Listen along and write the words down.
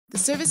The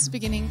service is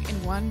beginning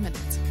in 1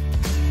 minute.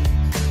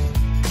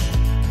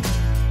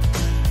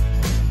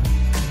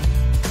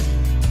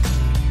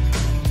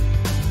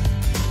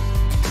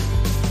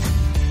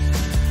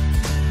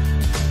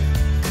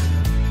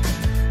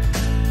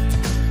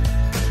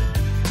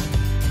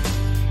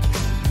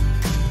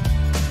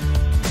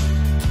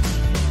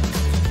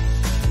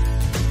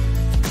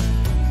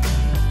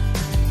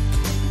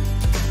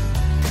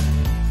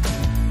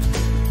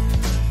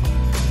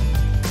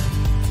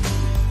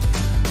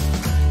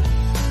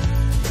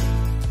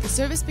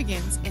 Service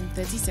begins in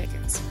 30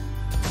 seconds.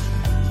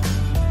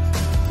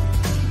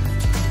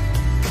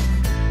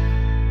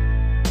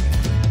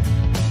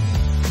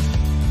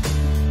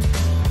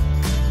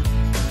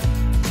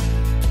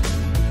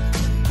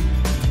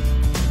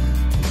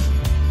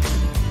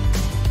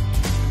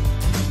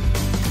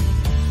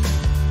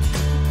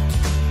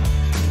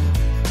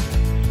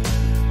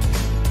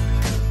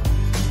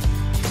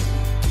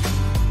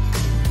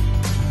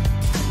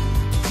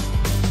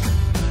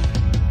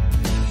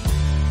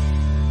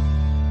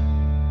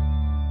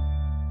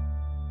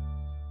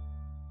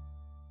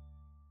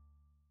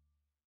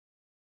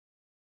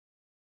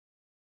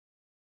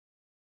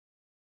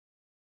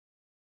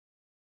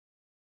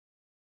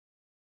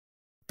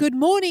 Good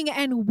morning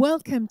and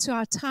welcome to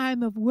our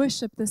time of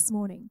worship this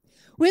morning.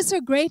 We're so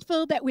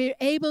grateful that we're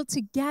able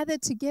to gather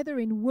together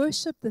in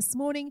worship this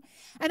morning.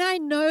 And I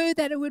know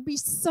that it would be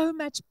so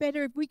much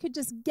better if we could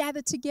just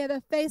gather together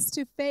face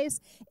to face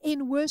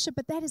in worship,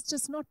 but that is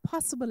just not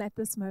possible at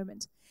this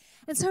moment.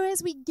 And so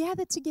as we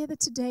gather together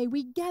today,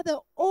 we gather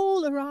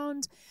all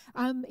around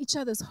each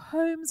other's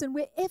homes and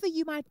wherever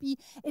you might be.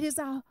 It is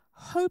our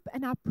hope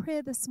and our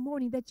prayer this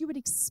morning that you would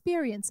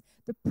experience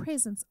the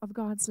presence of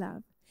God's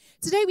love.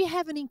 Today we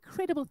have an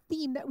incredible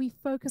theme that we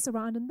focus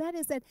around, and that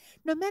is that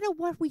no matter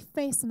what we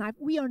face in life,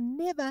 we are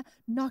never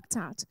knocked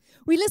out.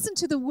 We listen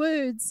to the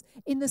words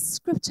in the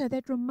scripture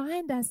that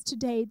remind us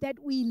today that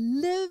we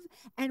live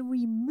and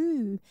we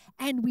move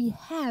and we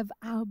have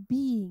our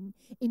being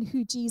in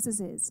who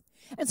Jesus is.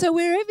 And so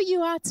wherever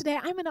you are today,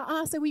 I'm going to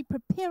ask that we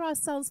prepare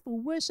ourselves for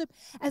worship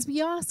as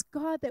we ask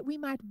God that we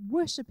might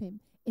worship Him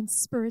in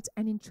spirit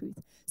and in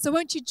truth. So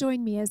won't you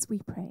join me as we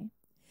pray?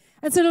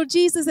 And so, Lord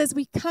Jesus, as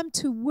we come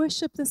to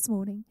worship this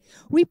morning,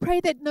 we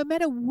pray that no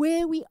matter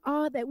where we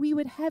are, that we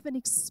would have an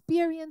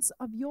experience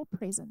of your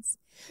presence.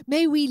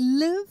 May we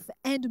live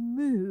and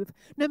move,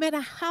 no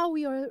matter how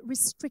we are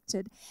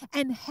restricted,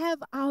 and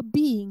have our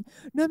being,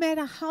 no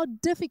matter how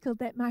difficult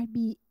that might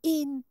be,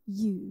 in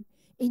you.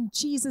 In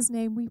Jesus'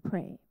 name we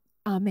pray.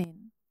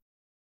 Amen.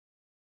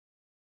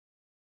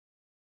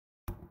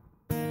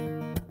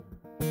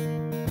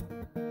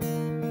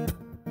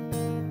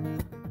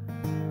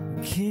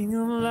 King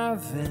of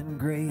love and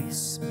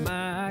grace,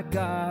 my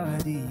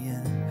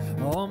guardian,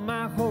 all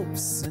my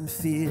hopes and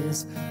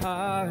fears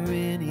are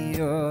in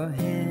your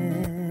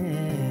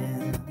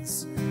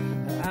hands.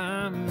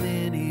 I'm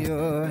in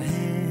your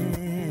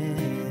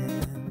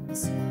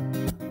hands.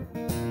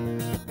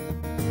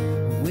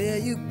 Where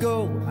you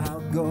go, I'll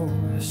go.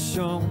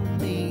 Show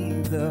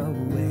me the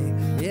way.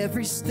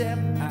 Every step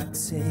I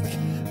take,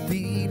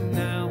 be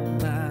now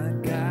my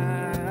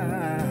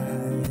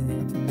guide.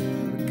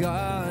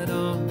 God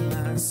on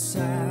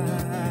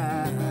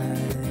side,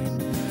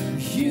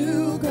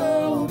 you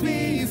go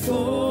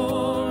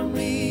before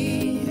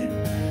me,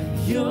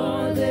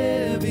 you're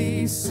there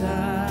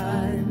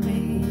beside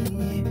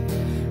me,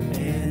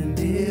 and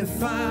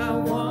if I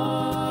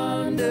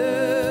wander,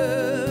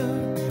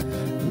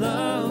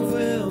 love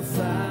will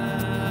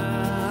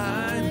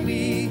find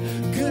me.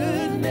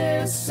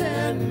 Goodness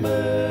and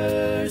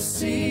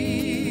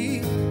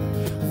mercy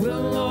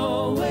will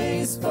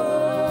always follow.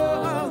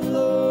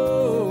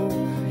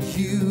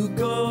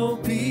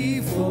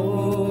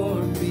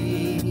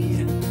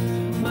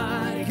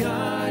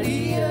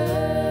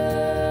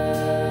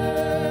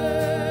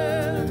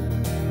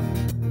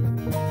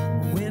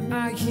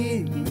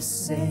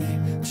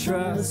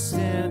 Trust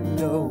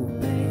and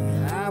obey.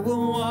 I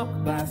will walk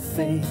by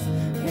faith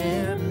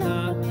and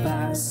not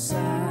by sight.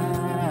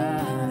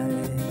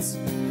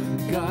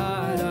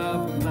 God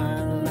of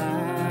my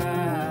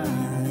life.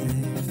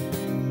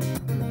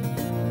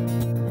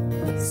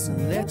 So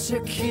let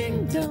your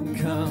kingdom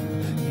come,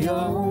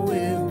 your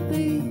will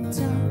be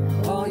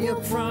done. All your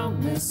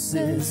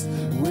promises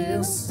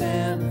will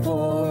stand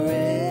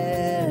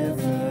forever.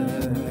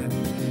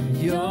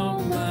 You're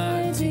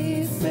my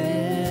defense.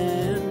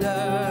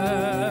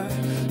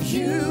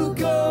 You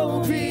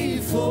go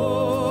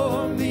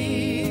before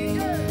me,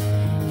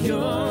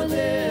 you're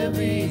there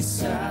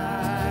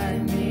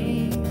beside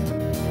me,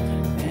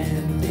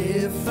 and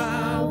if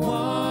I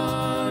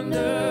wander,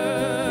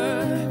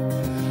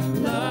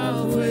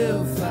 love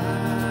will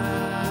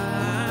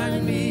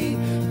find me.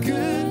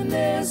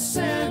 Goodness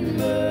and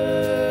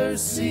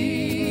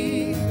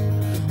mercy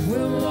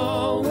will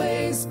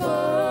always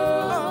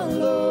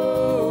follow.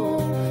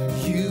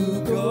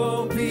 You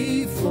go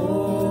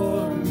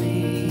before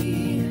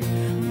me,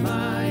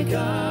 my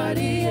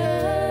guardian.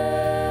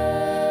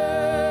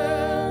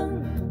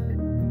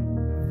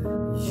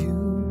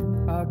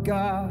 You are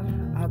God,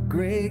 our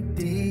great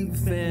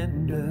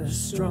defender,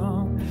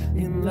 strong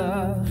in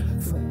love,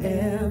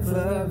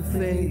 forever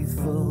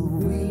faithful.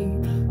 We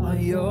are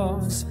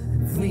yours,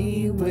 and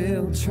we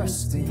will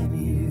trust in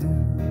you.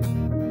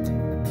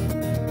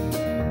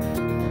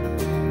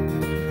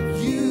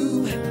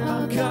 You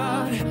are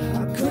God,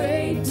 our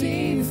great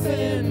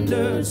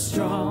defender,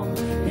 strong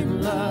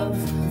in love,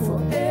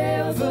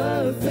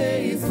 forever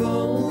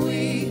faithful.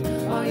 We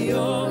are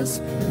yours,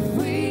 and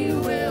we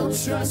will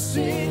trust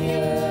in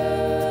you.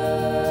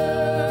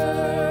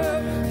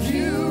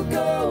 You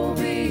go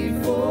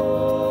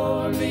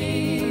before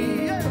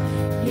me,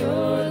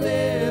 you're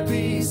there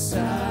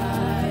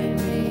beside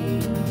me.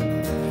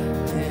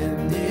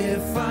 And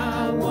if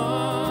I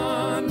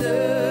wander,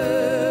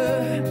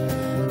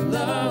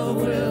 love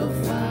will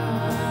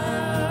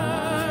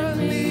find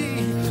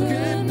me.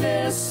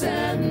 Goodness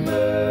and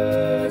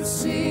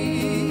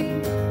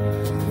mercy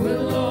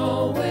will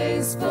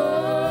always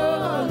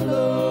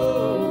follow.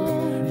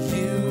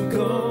 You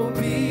go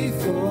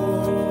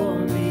before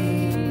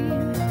me,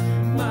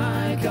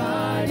 my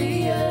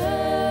guardian,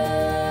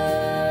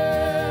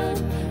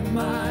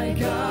 my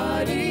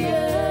guardian,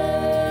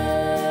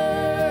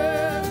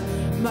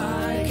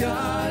 my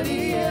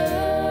guardian.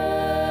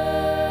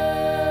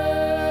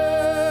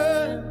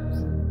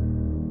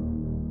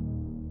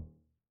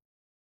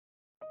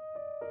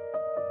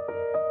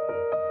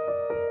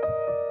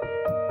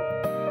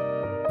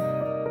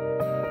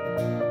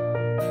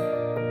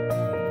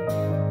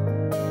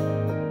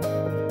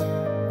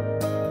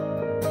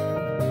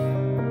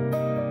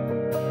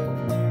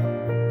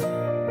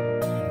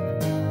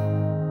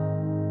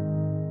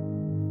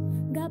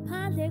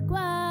 Ngaphandle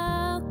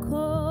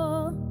kwakho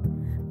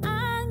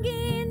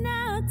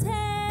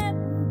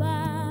anginathemba,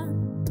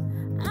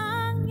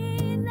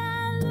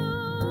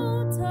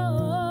 anginalutho.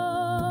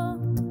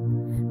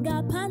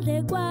 Ngaphandle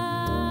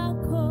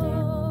kwakho,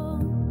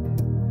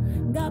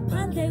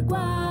 ngaphandle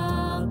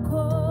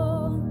kwakho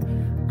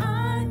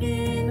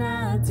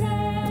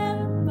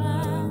anginathemba,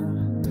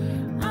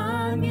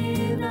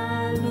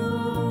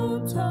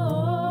 anginalutho.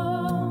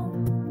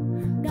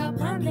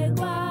 Ngaphandle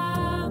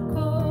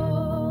kwakho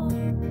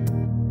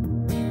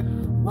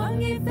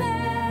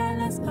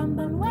wangifela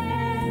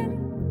esiphambanweni,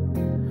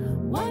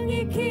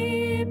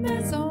 wangikhipha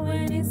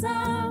ezonweni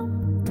zami.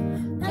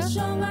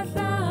 Ngasho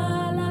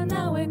ngahlala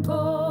nawe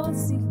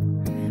Nkosi,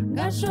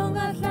 ngasho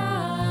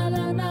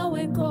ngahlala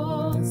nawe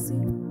Nkosi.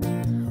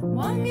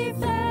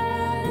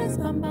 Wangifela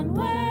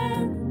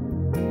esiphambanweni,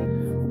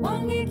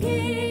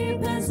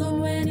 wangikhipha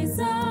ezonweni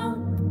zami.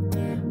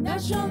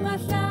 Ngasho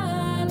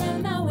ngahlala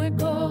nawe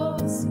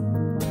Nkosi,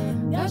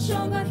 ngasho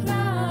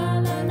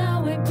ngahlala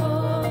nawe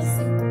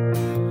Nkosi.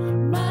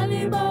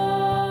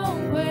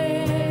 Malibongwe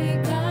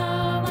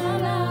igama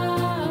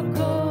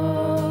lakho,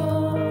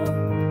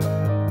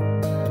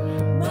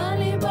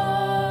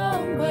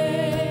 malibongwe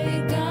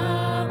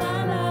igama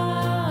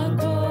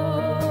lakho,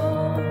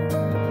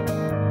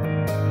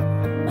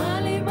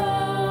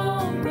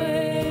 malibongwe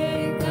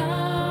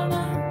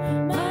igama,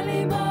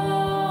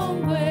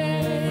 malibongwe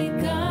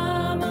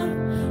igama,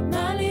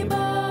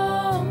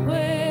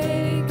 malibongwe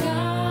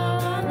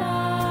igama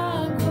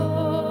lakho.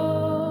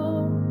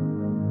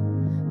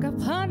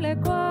 Ngaphandle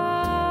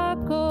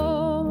kwakho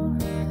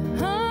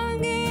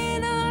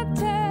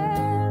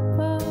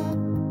anginathemba,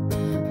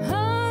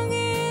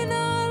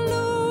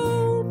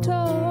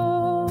 anginalutho.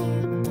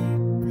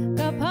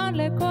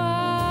 Ngaphandle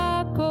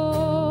kwakho,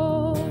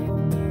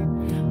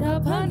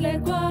 ngaphandle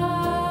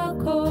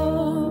kwakho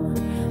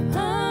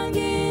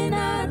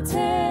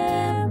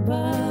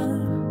anginathemba,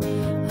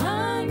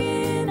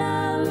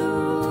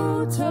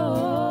 anginalutho.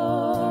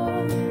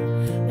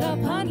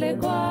 Ngaphandle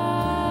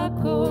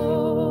kwakho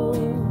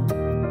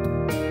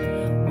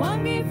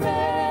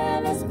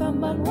wangifela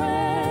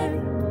esiphambanweni,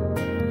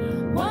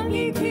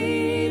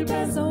 wangikhipha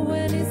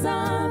ezonweni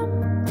zami.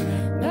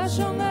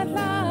 Ngasho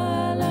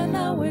ngahlala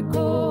nawe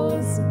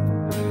Nkosi,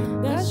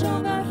 ngasho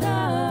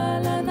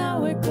ngahlala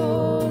nawe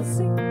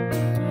Nkosi.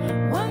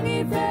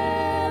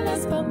 Wangifela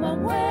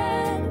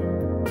esiphambanweni,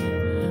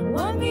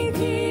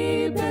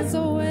 wangikhipha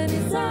ezonweni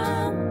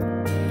zami.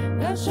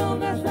 Ngasho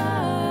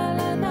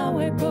ngahlala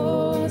nawe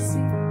Nkosi,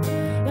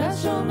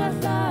 ngasho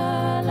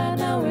ngahlala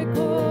nawe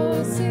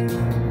Nkosi.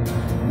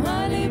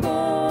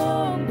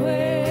 Malibongwe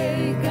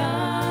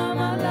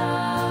igama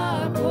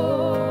lakho,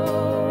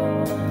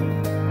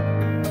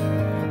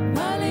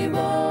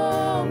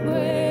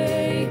 malibongwe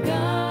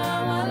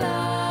igama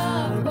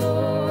lakho,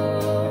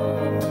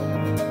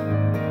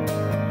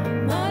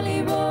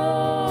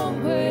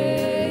 malibongwe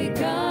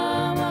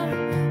igama,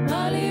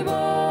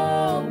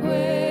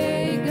 malibongwe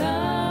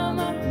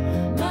igama,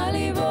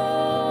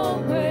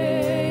 malibongwe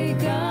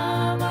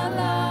igama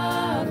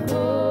lakho.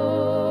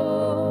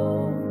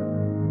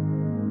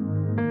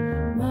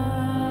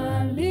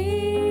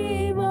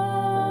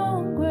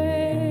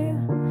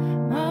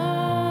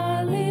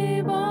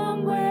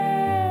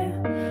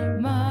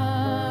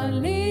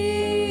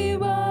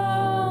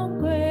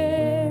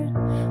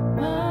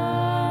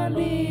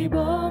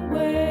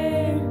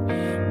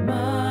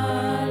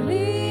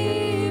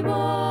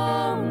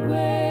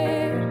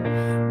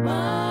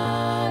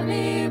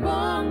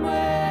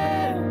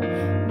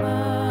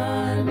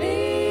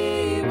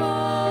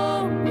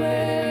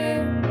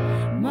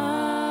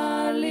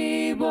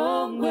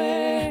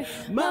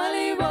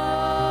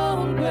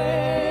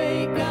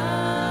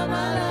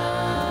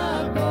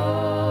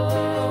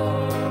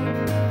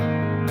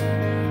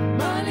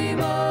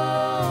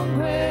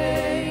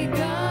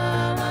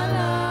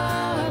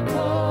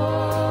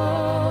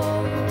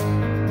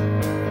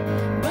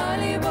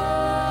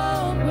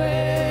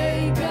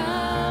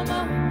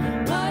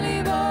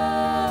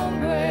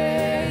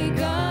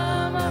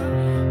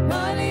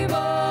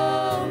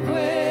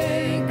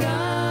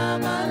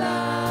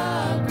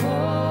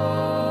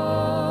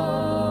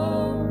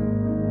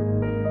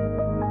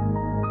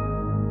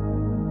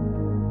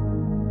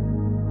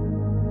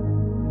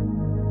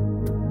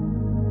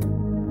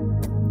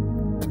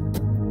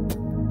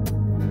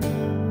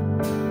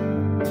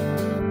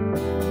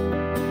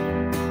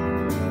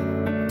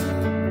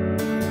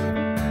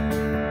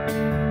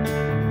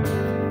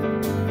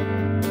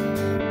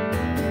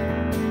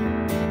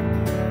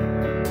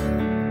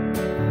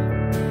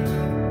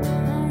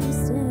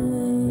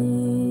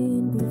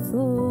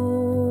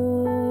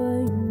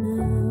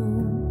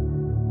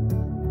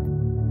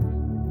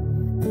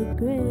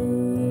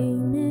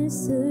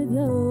 greatness of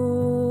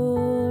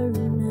your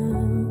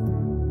renown.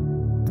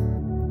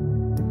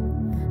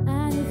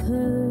 I have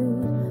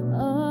heard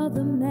all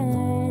the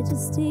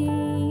majesty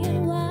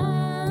and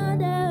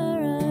wonder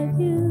of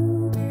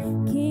you,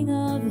 King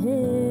of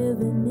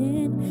heaven.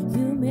 In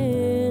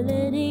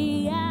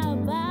humility I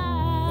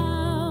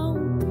bow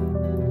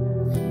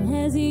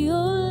as your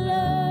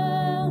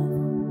love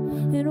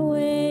and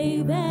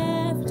wave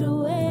after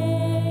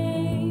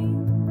wave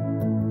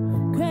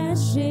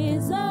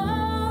crashes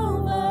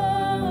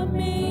over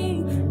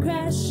me,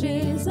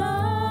 crashes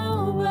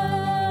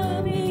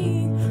over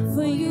me.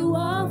 For you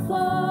are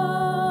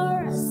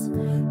for us,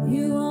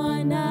 you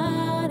are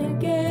not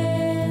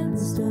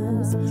against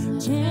us.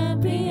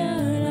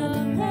 Champion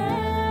of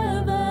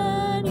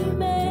heaven, you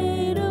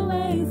made a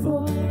way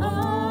for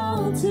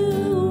all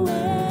to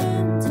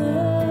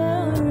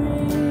enter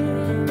in.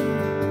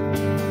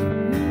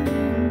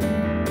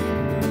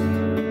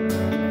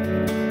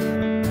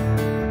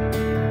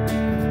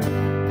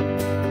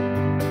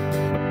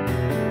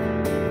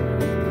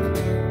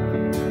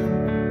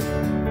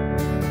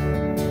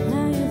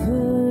 I have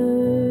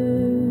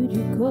heard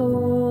you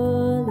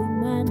calling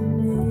my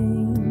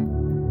name.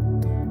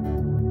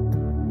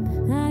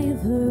 I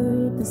have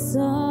heard the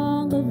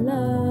song of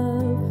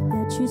love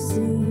that you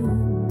sing.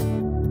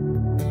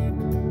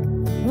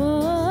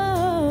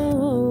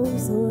 Oh,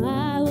 so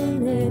I will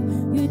let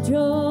you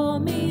draw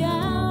me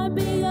out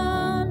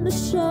beyond the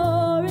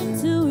shore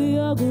into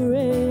your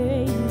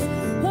grace.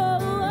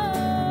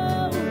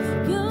 Oh,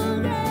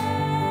 your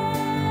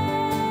grace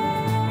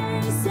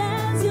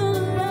as your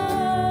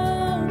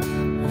love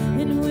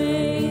and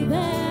wave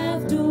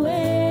after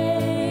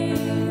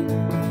wave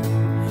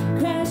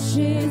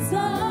crashes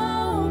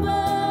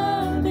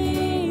over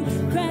me,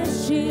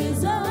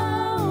 crashes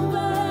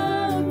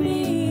over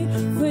me.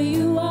 For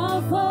you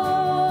are for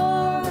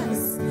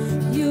us,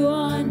 you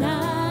are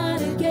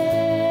not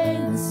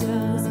against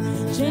us.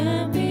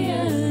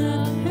 Champion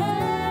of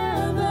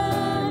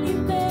heaven, you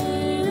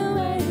made a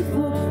way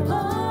for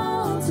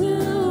all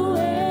to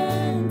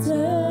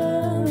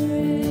enter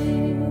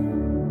in.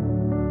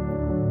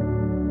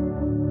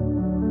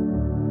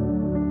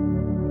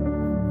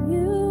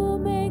 You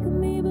make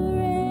me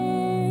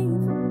brave,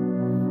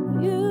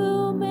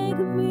 you make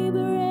me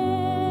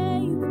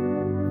brave.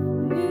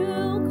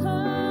 You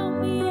call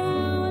me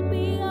out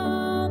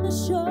beyond the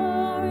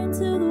shore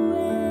into the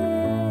waves.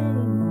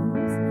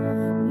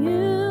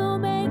 You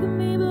make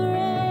me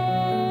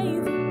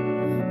brave,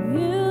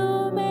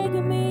 you make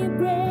me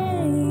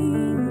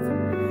brave.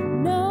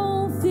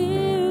 No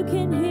fear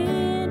can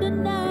hinder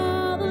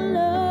now the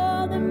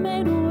love that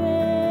made a way.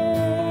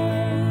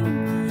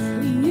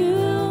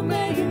 You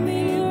make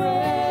me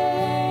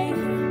brave,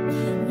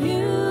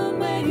 you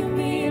make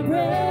me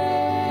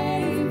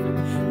brave.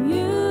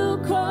 You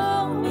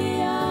call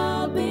me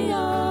out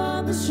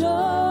beyond the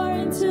shore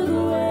into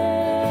the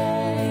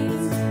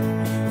waves.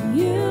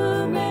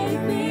 You make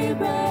me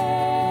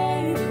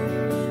brave,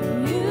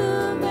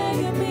 you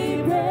make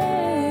me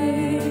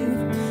brave.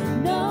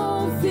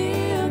 No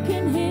fear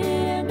can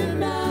hinder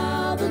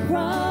now the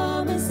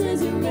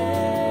promises you made.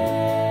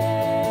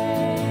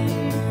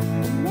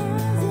 And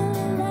as your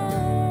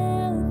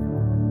love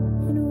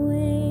and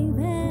wave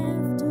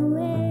after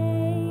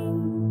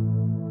wave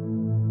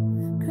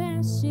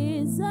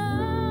crashes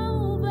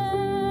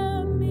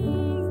over me,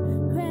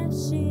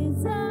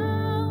 crashes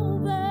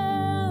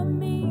over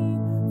me.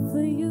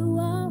 For you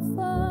are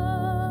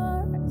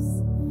for us,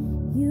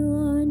 you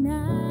are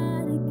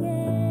not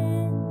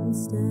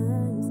against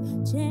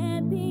us.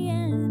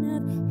 Champion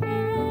of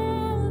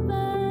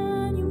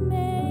heaven, you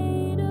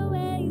made a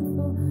way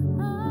for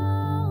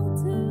all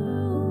to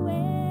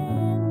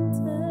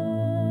enter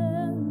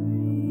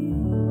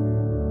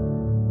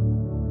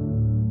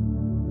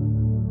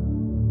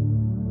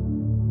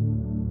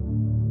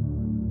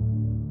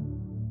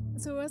in.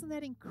 So wasn't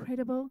that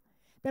incredible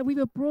that we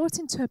were brought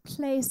into a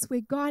place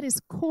where God is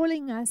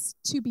calling us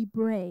to be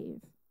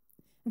brave?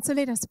 And so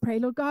let us pray.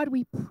 Lord God,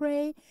 we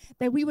pray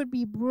that we would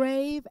be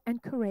brave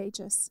and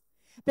courageous,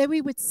 that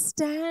we would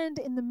stand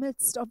in the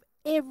midst of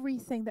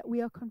everything that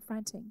we are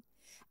confronting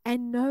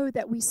and know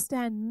that we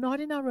stand not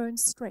in our own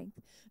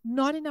strength,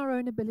 not in our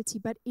own ability,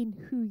 but in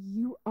who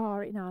you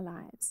are in our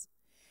lives.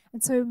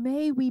 And so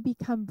may we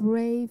become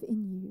brave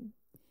in you.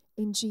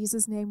 In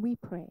Jesus' name we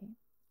pray.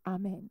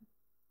 Amen.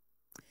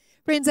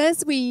 Friends,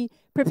 as we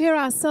prepare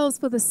ourselves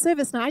for the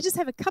service now, I just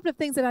have a couple of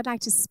things that I'd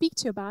like to speak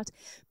to you about.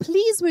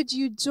 Please would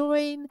you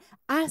join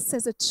us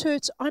as a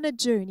church on a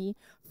journey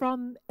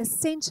from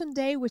Ascension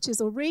Day, which is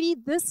already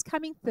this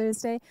coming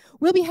Thursday.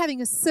 We'll be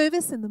having a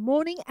service in the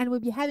morning and we'll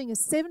be having a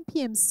 7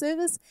 p.m.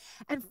 service.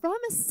 And from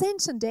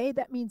Ascension Day,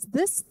 that means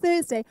this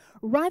Thursday,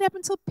 right up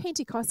until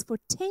Pentecost for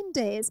 10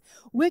 days,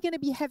 we're going to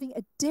be having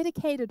a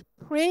dedicated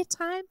prayer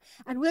time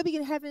and we'll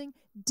be having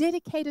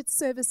dedicated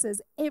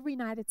services every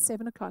night at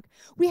 7 o'clock.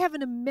 We have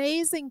an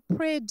amazing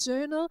prayer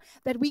journal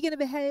that we're going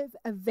to have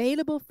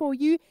available for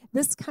you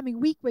this coming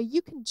week, where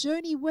you can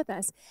journey with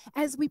us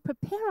as we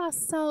prepare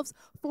ourselves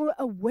for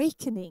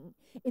awakening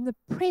in the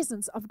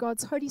presence of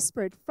God's Holy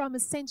Spirit from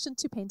Ascension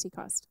to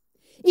Pentecost.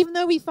 Even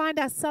though we find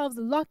ourselves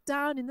locked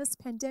down in this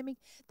pandemic,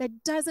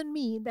 that doesn't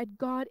mean that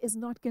God is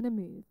not going to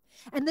move.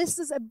 And this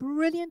is a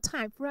brilliant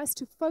time for us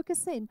to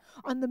focus in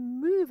on the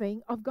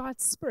moving of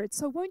God's Spirit.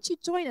 So won't you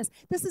join us?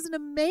 This is an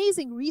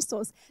amazing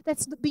resource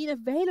that's been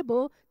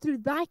available through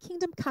Thy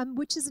Kingdom Come,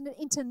 which is an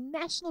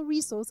international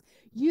resource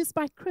used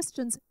by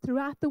Christians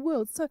throughout the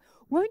world. So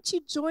won't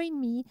you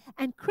join me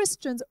and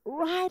Christians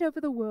right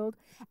over the world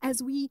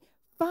as we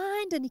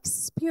find and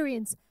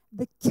experience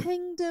the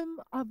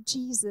kingdom of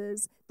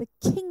Jesus, the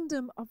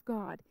kingdom of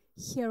God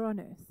here on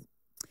earth.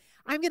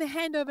 I'm going to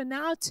hand over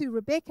now to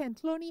Rebecca and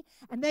Cloney,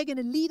 and they're going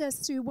to lead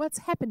us through what's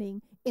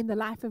happening in the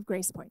life of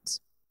Gracepoint.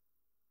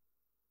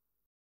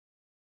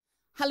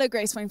 Hello,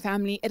 Gracepoint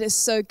family. It is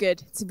so good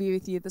to be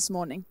with you this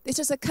morning. There's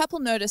just a couple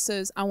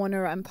notices I want to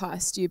run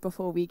past you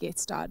before we get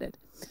started.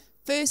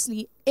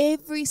 Firstly,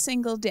 every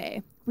single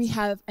day, we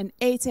have an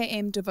 8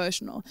 a.m.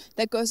 devotional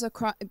that goes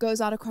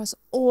out across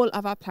all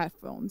of our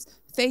platforms,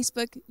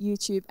 Facebook,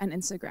 YouTube, and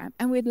Instagram,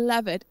 and we'd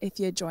love it if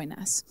you'd join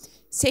us.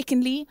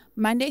 Secondly,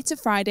 Monday to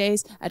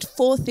Fridays at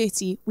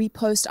 4:30, we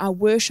post our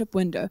worship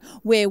window,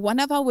 where one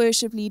of our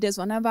worship leaders,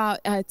 one of our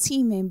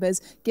team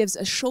members, gives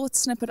a short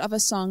snippet of a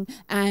song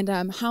and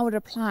how it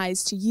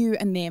applies to you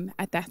and them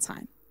at that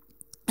time.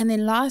 And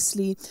then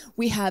lastly,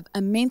 we have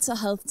a mental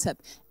health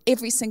tip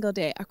every single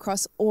day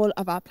across all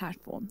of our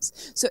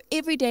platforms. So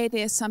every day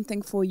there's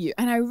something for you,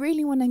 and I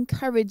really want to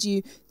encourage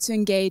you to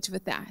engage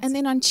with that. And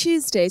then on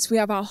Tuesdays we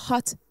have our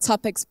Hot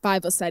Topics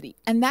Bible study,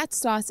 and that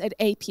starts at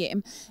 8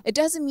 p.m. It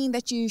doesn't mean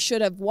that you should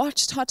have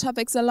watched Hot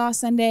Topics the last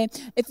Sunday.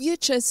 If you're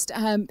just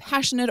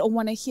passionate or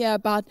want to hear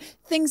about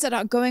things that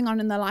are going on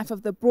in the life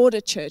of the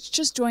broader church,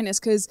 just join us,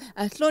 because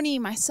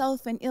Cloney,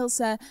 myself, and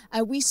Ilse,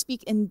 we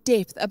speak in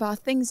depth about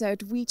things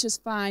that we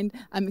just find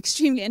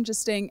extremely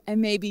interesting,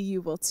 and maybe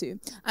you will too.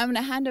 I'm going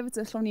to hand over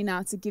to Cloney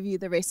now to give you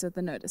the rest of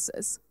the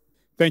notices.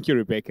 Thank you,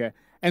 Rebecca.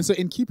 And so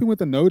in keeping with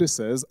the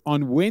notices,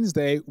 on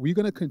Wednesday, we're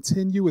going to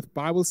continue with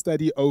Bible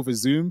study over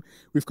Zoom.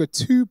 We've got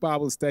 2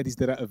 Bible studies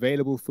that are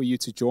available for you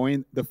to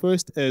join. The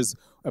first is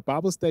a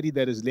Bible study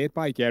that is led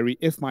by Gary,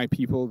 If My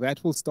People.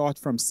 That will start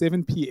from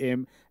 7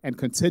 p.m. and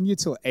continue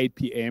till 8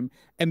 p.m.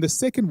 And the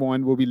second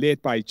one will be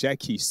led by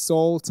Jackie,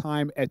 Soul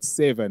Time at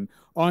 7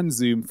 on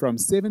Zoom from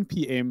 7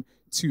 p.m.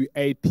 to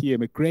 8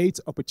 p.m. A great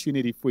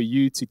opportunity for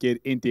you to get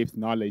in-depth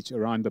knowledge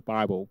around the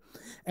Bible.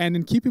 And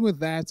in keeping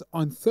with that,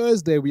 on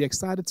Thursday, we're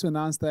excited to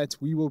announce that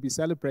we will be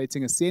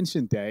celebrating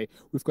Ascension Day.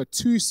 We've got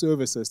 2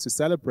 services to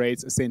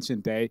celebrate Ascension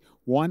Day,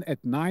 one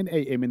at 9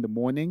 a.m. in the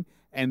morning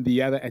and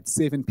the other at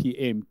 7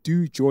 p.m.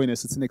 Do join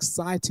us. It's an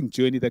exciting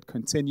journey that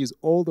continues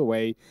all the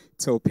way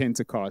till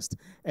Pentecost.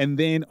 And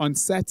then on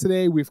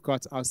Saturday, we've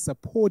got our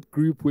support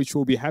group, which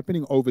will be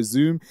happening over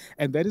Zoom.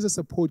 And that is a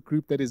support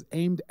group that is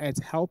aimed at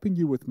helping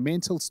you with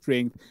mental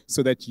strength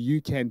so that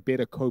you can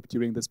better cope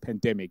during this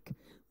pandemic.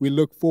 We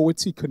look forward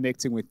to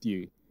connecting with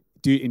you.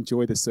 Do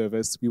enjoy the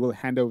service. We will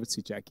hand over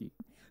to Jackie.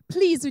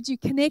 Please, would you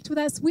connect with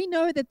us? We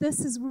know that this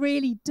is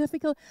really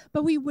difficult,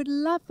 but we would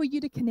love for you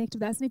to connect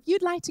with us. And if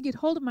you'd like to get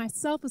hold of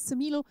myself or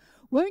Samilo,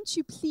 won't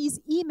you please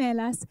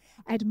email us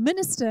at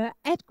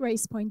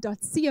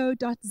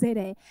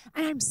minister@gracepoint.co.za. And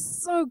I'm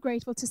so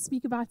grateful to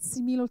speak about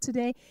Samilo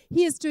today.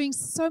 He is doing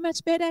so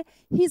much better.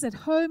 He's at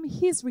home.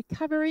 He's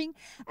recovering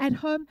at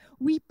home.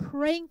 We're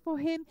praying for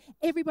him.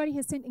 Everybody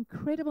has sent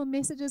incredible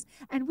messages,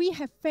 and we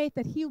have faith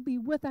that he'll be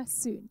with us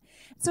soon.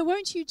 So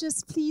won't you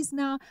just please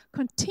now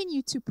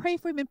continue to pray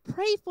for him and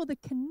pray for the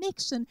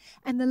connection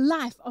and the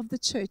life of the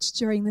church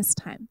during this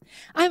time.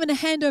 I'm going to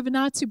hand over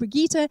now to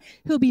Brigitte,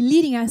 who'll be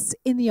leading us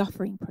in the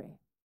offering prayer.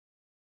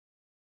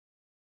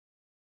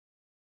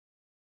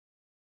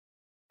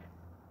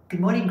 Good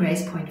morning,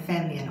 Gracepoint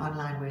family and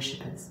online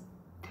worshippers.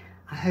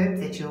 I hope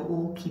that you're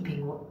all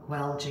keeping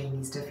well during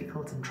these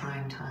difficult and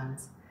trying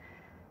times.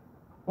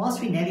 Whilst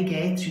we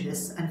navigate through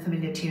this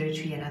unfamiliar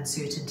territory and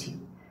uncertainty,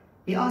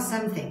 there are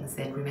some things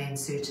that remain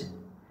certain.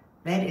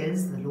 That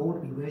is the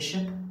Lord we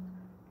worship,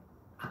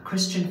 our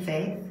Christian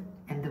faith,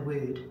 and the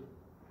Word.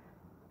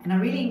 And I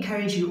really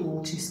encourage you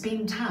all to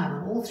spend time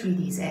on all 3 of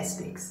these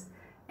aspects,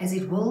 as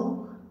it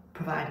will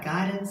provide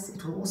guidance.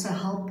 It will also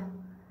help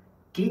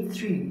get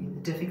through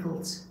the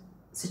difficult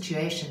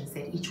situations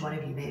that each one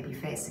of you may be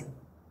facing.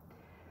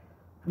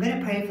 I'm going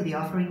to pray for the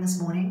offering this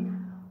morning.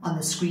 On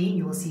the screen,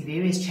 you will see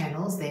various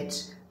channels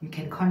that you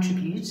can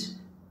contribute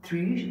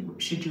through,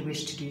 should you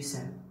wish to do so.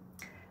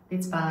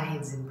 Let's bow our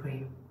heads in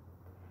prayer.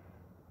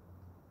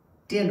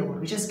 Dear Lord,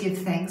 we just give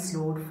thanks,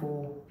 Lord,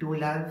 for your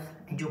love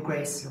and your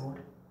grace, Lord.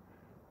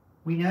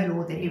 We know,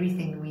 Lord, that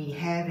everything we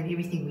have and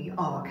everything we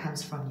are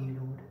comes from you,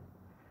 Lord.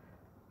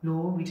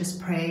 Lord, we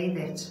just pray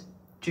that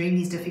during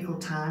these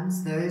difficult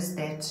times, those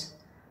that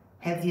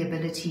have the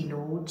ability,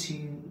 Lord,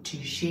 to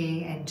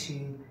share and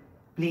to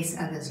bless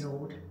others,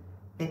 Lord,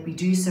 that we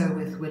do so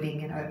with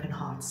willing and open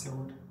hearts,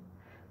 Lord.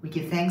 We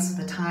give thanks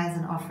for the tithes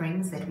and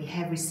offerings that we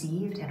have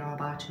received and are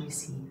about to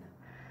receive.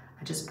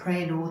 I just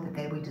pray, Lord, that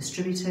they be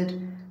distributed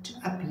to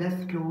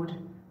uplift, Lord,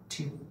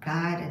 to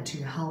guide and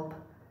to help,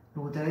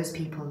 Lord, those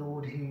people,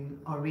 Lord, who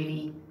are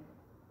really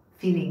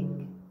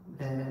feeling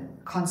the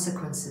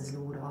consequences,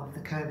 Lord, of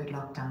the COVID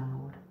lockdown,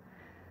 Lord.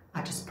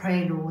 I just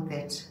pray, Lord,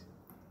 that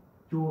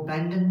your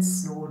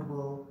abundance, Lord,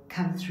 will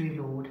come through,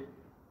 Lord,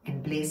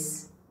 and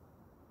bless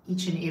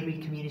each and every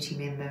community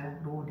member,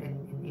 Lord,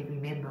 and every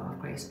member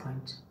of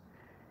Gracepoint.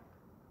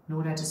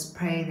 Lord, I just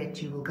pray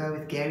that you will go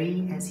with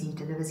Gary as he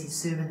delivers his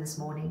sermon this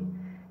morning.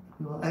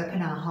 We will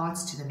open our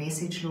hearts to the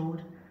message,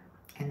 Lord,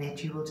 and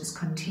that you will just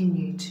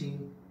continue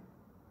to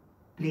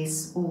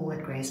bless all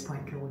at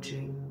Gracepoint, Lord,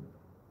 during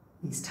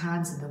these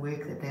times and the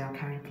work that they are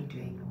currently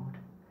doing, Lord.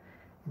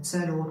 And so,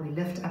 Lord, we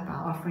lift up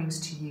our offerings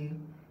to you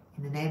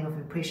in the name of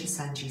your precious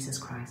Son, Jesus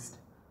Christ.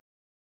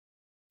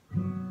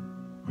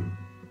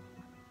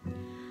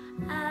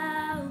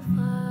 Our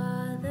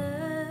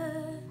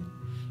Father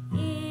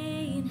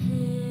in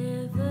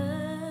heaven,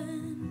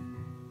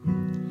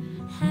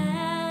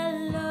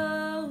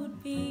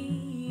 hallowed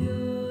be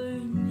your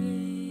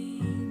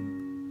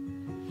name.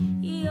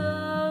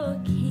 Your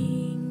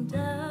kingdom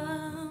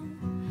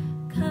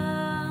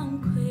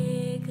come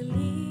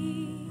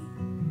quickly.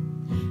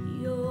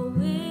 Your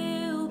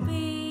will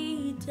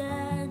be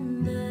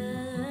done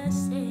the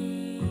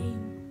same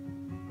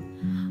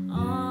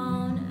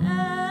on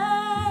earth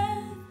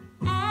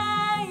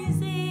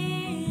as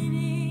it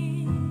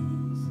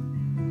is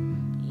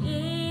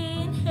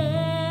in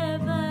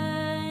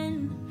heaven.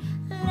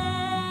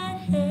 Let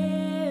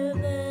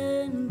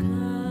heaven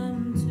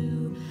come to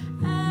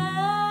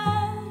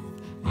earth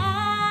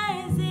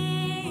as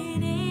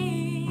it is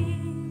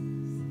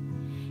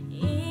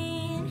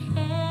in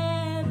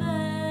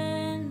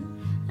heaven.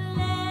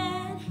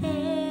 Let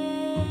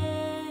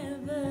heaven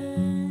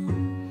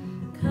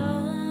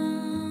come.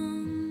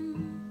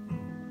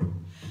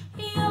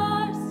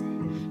 Yours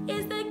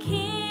is the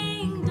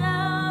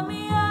kingdom,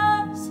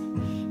 yours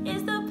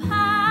is the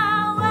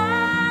power,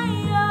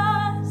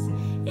 yours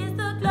is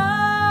the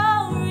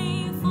glory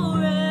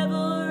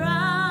forever.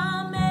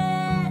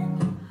 Amen.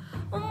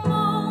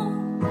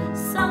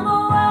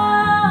 Samoa,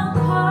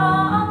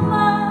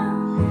 Koma,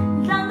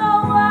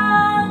 Lalawa,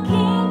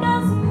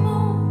 Kingas Mu,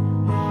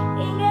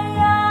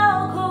 Ingayao,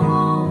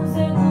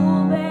 Koguze,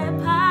 Gube,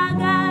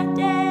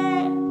 Pagade.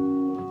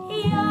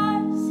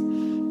 Yours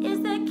is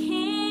the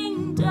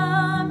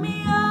kingdom,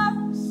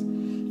 yours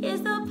is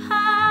the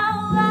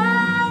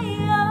power,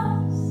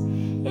 yours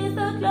is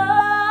the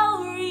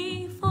glory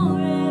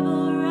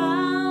forever.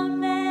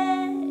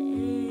 Amen.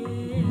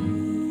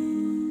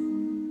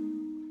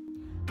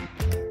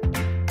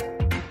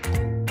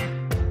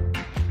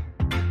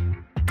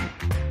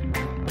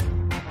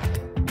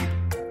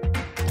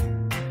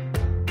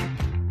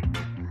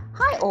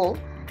 Hi all,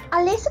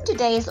 our lesson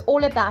today is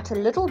all about a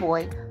little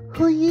boy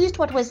who used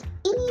what was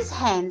in his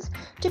hands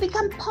to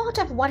become part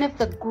of one of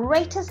the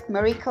greatest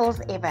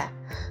miracles ever.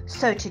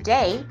 So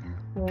today,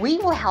 we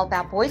will help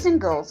our boys and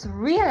girls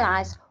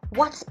realize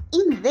what's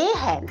in their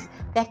hands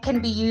that can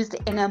be used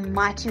in a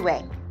mighty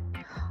way.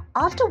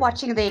 After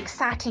watching the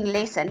exciting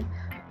lesson,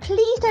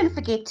 please don't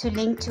forget to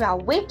link to our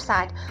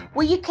website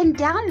where you can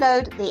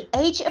download the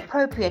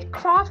age-appropriate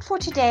craft for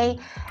today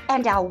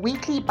and our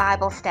weekly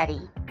Bible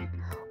study.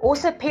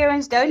 Also,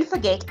 parents, don't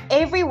forget,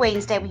 every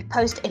Wednesday we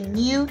post a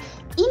new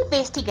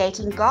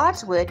Investigating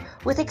God's Word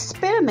with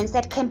experiments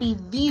that can be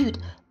viewed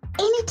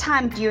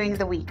anytime during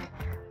the week.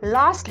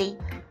 Lastly,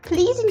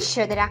 please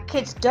ensure that our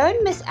kids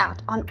don't miss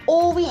out on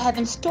all we have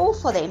in store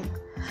for them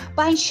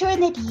by ensuring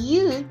that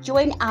you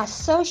join our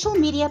social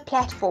media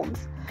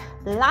platforms.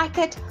 Like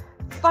it,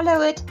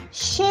 follow it,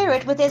 share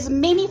it with as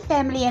many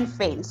family and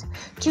friends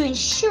to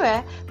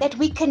ensure that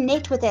we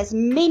connect with as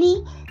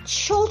many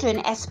children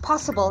as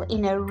possible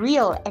in a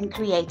real and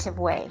creative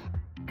way.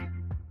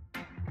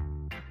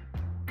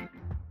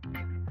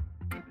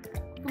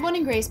 Good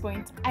morning,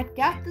 Gracepoint. At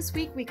GAP this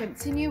week, we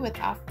continue with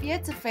our Fear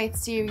to Faith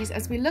series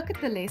as we look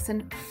at the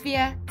lesson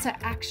Fear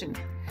to Action.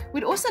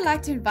 We'd also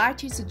like to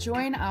invite you to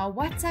join our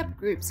WhatsApp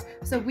groups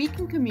so we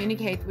can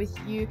communicate with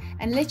you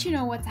and let you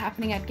know what's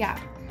happening at GAP.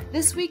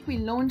 This week we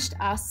launched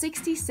our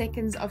 60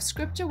 seconds of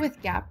scripture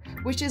with GAP,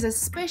 which is a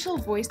special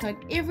voice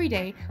note every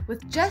day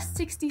with just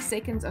 60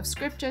 seconds of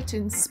scripture to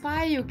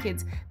inspire your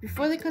kids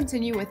before they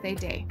continue with their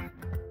day.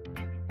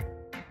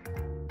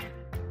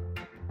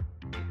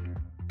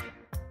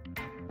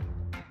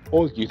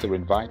 All youth are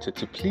invited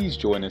to please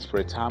join us for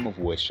a time of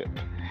worship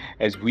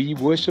as we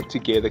worship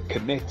together,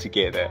 connect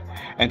together.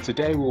 And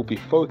today we'll be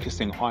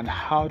focusing on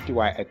how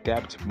do I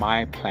adapt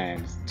my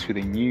plans to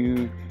the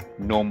new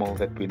normal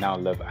that we now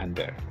live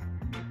under.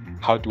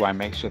 How do I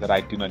make sure that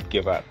I do not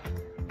give up?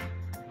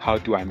 How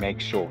do I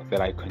make sure that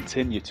I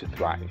continue to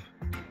thrive,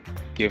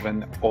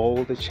 given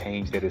all the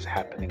change that is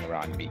happening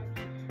around me?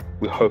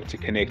 We hope to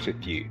connect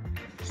with you.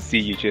 See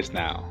you just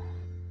now.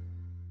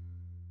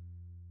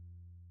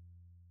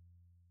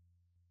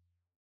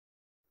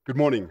 Good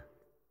morning.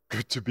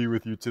 good to be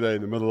with you today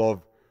in the middle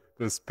of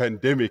this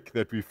pandemic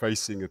that we're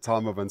facing, a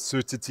time of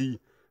uncertainty,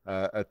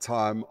 a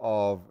time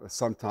of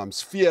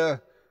sometimes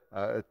fear,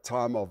 a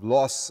time of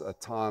loss, a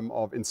time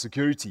of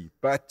insecurity.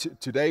 But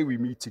today we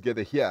meet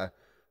together here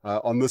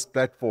on this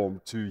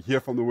platform to hear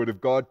from the Word of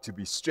God, to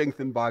be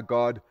strengthened by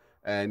God,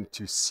 and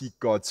to seek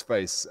God's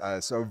face.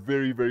 So a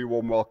very, very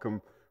warm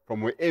welcome from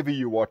wherever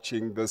you're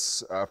watching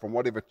this, from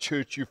whatever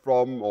church you're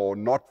from or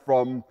not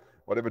from,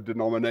 whatever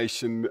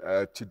denomination.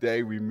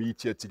 Today we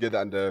meet here together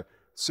under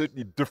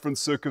certainly different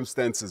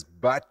circumstances,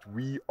 but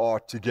we are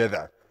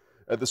together.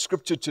 The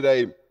scripture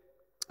today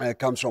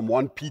comes from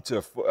 1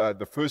 Peter,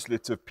 the first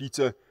letter of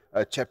Peter,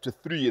 chapter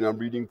 3, and I'm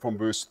reading from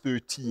verse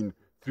 13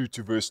 through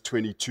to verse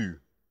 22.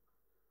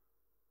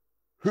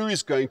 Who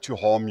is going to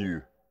harm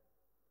you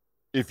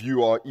if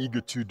you are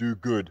eager to do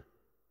good?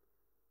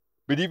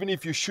 But even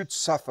if you should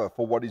suffer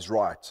for what is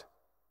right,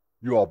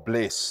 you are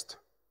blessed.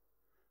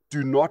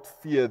 Do not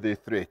fear their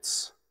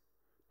threats.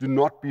 Do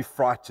not be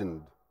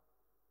frightened,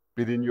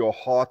 but in your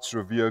hearts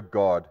revere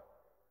God.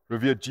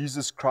 Revere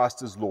Jesus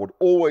Christ as Lord.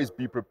 Always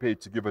be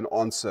prepared to give an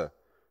answer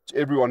to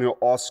everyone who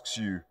asks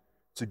you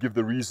to give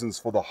the reasons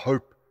for the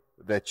hope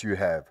that you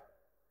have.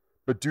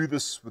 But do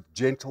this with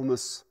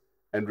gentleness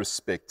and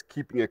respect,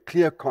 keeping a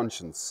clear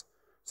conscience,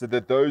 so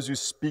that those who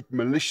speak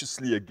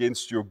maliciously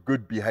against your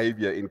good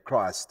behavior in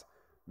Christ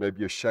may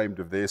be ashamed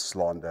of their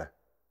slander.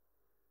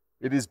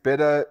 It is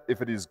better, if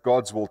it is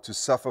God's will, to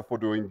suffer for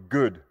doing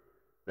good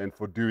than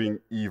for doing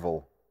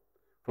evil.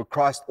 For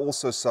Christ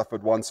also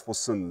suffered once for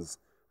sins,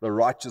 the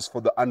righteous for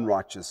the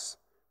unrighteous,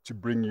 to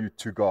bring you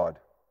to God.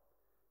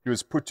 He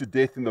was put to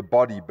death in the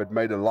body, but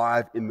made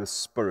alive in the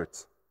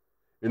spirit.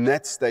 In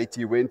that state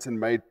he went and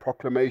made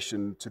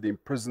proclamation to the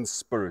imprisoned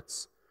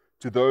spirits,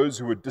 to those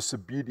who were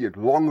disobedient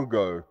long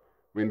ago,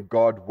 when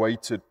God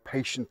waited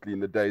patiently in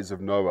the days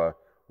of Noah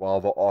while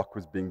the ark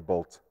was being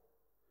built.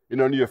 In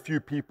only a few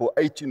people,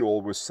 8 in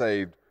all, were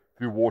saved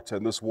through water,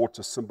 and this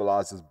water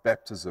symbolizes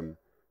baptism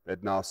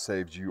that now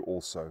saves you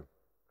also.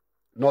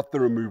 Not the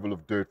removal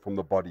of dirt from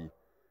the body,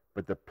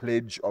 but the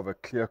pledge of a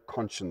clear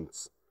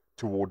conscience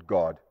toward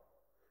God.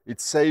 It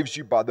saves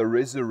you by the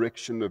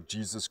resurrection of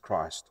Jesus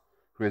Christ,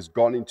 who has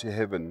gone into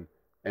heaven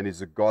and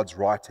is at God's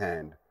right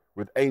hand,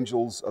 with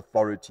angels,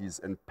 authorities,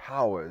 and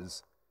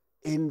powers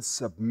in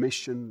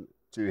submission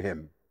to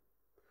him.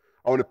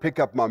 I want to pick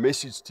up my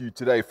message to you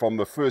today from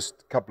the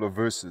first couple of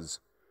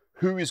verses.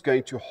 Who is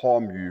going to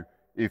harm you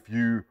if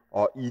you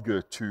are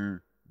eager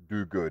to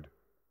do good?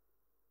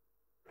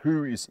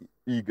 Who is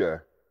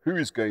eager? Who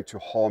is going to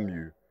harm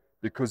you?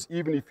 Because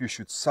even if you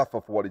should suffer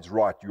for what is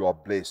right, you are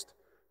blessed.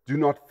 Do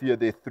not fear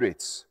their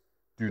threats.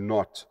 Do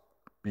not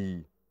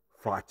be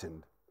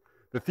frightened.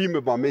 The theme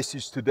of my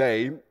message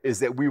today is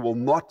that we will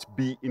not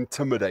be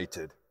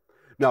intimidated.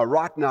 Now,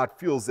 right now, it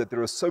feels that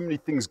there are so many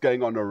things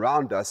going on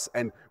around us,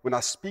 and when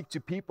I speak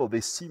to people,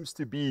 there seems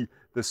to be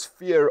this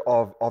fear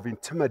of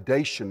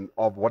intimidation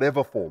of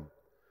whatever form.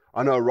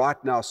 I know right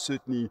now,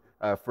 certainly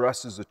for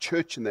us as a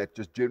church, and that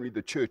just generally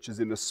the church is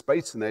in a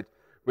space in that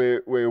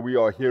where we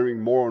are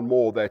hearing more and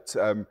more that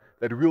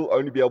that we'll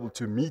only be able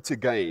to meet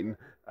again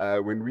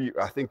when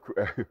I think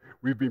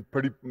we've been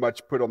pretty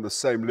much put on the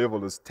same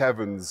level as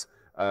taverns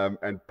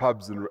and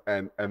pubs,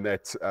 and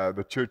that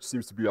the church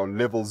seems to be on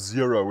level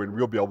 0 when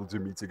we'll be able to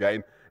meet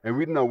again, and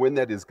we don't know when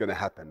that is going to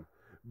happen.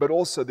 But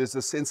also there's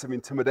a sense of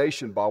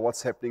intimidation by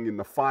what's happening in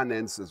the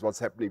finances, what's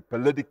happening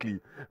politically,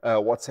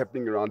 what's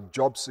happening around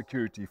job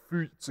security,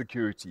 food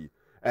security.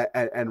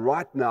 And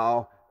right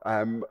now,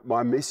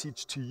 my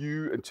message to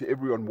you and to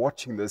everyone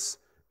watching this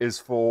is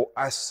for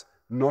us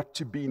not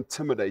to be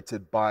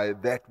intimidated by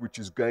that which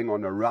is going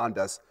on around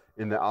us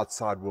in the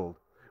outside world.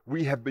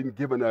 We have been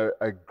given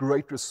a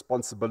great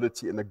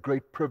responsibility and a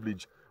great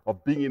privilege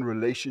of being in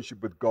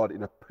relationship with God,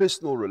 in a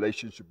personal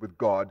relationship with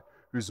God,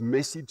 whose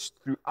message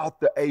throughout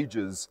the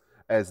ages,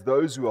 as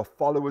those who are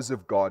followers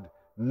of God,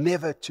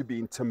 never to be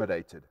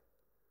intimidated.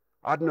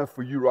 I don't know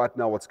for you right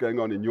now what's going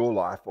on in your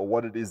life, or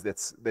what it is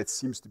that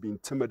seems to be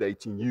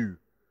intimidating you.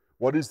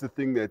 What is the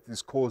thing that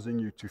is causing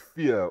you to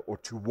fear or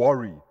to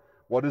worry?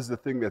 What is the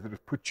thing that has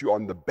put you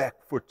on the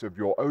back foot of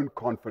your own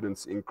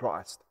confidence in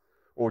Christ?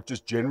 Or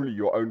just generally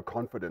your own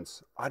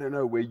confidence? I don't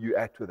know where you're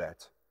at with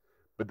that.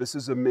 But this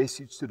is a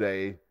message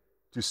today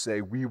to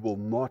say we will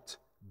not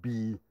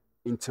be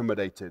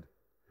intimidated.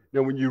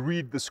 Now, when you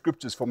read the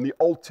scriptures from the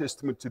Old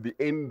Testament to the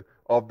end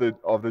of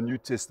the New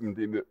Testament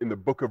in the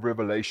book of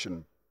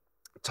Revelation,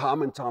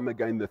 time and time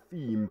again, the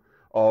theme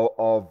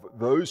of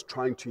those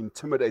trying to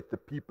intimidate the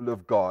people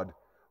of God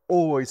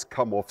always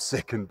come off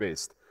second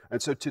best.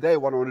 And so today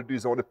what I want to do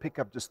is I want to pick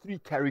up just 3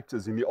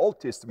 characters in the Old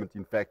Testament,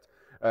 in fact,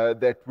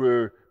 that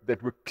were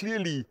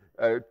clearly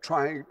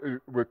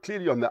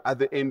clearly on the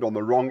other end, on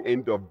the wrong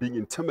end of being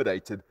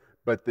intimidated,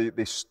 but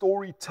their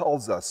story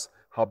tells us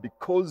how,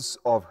 because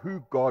of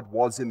who God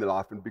was in their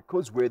life and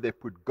because where they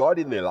put God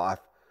in their life,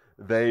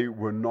 they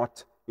were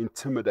not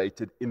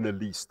intimidated in the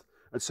least.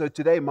 And so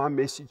today my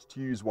message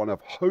to you is one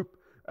of hope.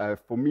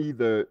 For me,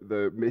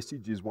 the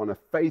message is one of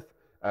faith,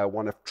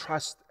 one of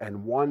trust,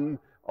 and one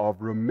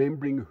of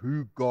remembering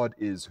who God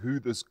is, who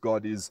this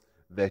God is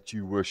that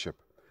you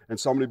worship. And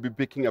so I'm going to be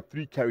picking up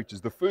 3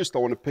 characters. The first I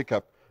want to pick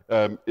up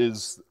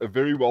is a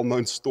very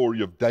well-known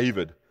story of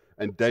David,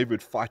 and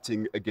David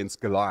fighting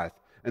against Goliath.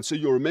 And so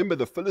you'll remember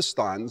the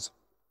Philistines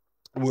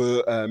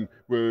were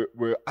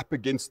up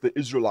against the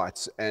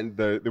Israelites, and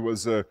there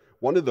was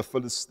one of the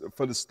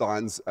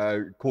Philistines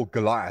called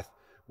Goliath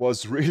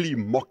was really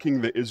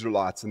mocking the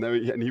Israelites,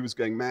 and he was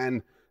going,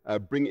 man,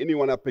 bring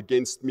anyone up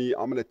against me,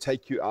 I'm going to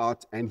take you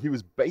out. And he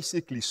was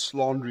basically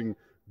slandering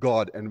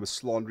God and was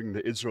slandering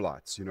the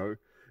Israelites, you know.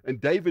 And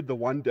David, the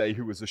one day,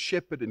 who was a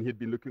shepherd and he'd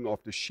been looking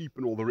after sheep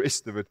and all the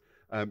rest of it,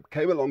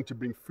 came along to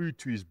bring food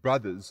to his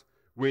brothers,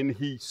 when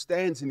he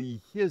stands and he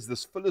hears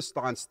this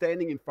Philistine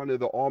standing in front of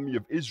the army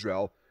of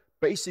Israel,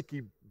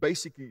 basically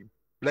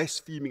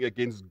blaspheming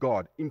against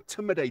God,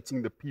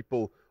 intimidating the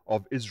people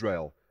of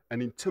Israel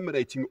and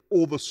intimidating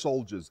all the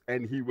soldiers.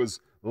 And he was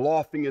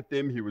laughing at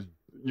them, he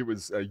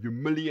was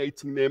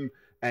humiliating them,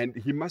 and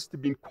he must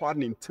have been quite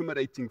an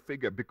intimidating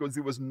figure, because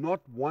there was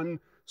not one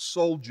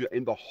soldier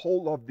in the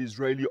whole of the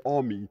Israeli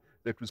army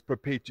that was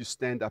prepared to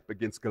stand up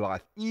against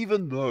Goliath,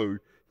 even though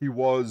he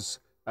was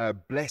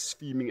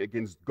blaspheming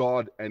against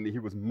God and he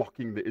was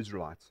mocking the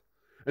Israelites.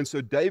 And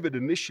so David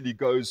initially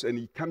goes and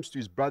he comes to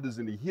his brothers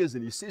and he hears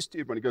and he says to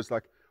everyone, he goes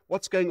like,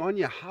 what's going on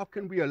here? How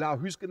can we allow,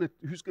 who's going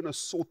to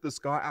sort this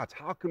guy out?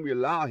 How can we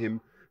allow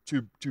him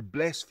to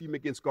blaspheme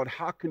against God?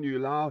 How can you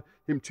allow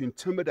him to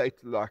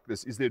intimidate like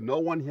this? Is there no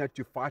one here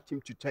to fight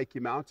him, to take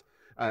him out?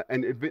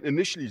 And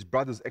initially his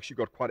brothers actually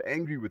got quite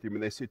angry with him,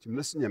 and they said to him,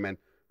 listen here, man,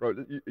 bro,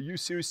 you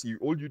seriously,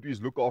 all you do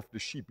is look after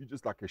sheep. You're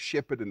just like a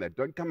shepherd in that.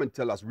 Don't come and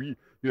tell us, we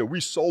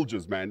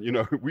soldiers, man,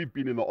 we've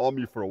been in the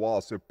army for a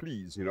while, so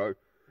please,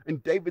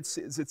 And David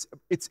says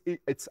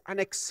it's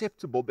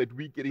unacceptable that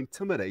we get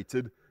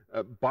intimidated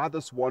by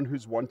this one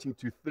who's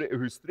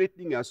who's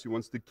threatening us, who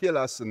wants to kill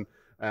us,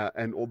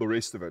 and all the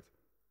rest of it.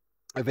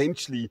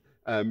 Eventually,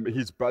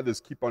 his brothers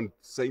keep on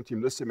saying to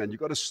him, listen, man, you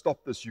got to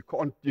stop this. You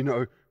can't,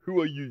 who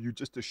are you? You're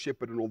just a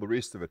shepherd and all the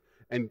rest of it.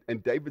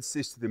 And David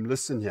says to them,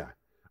 listen here,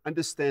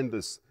 understand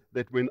this,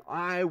 that when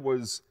I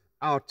was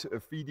out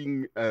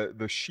feeding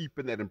the sheep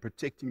and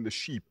protecting the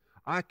sheep,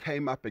 I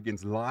came up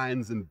against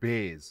lions and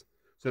bears.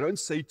 So don't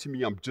say to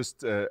me, I'm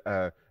just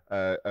a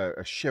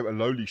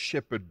lowly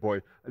shepherd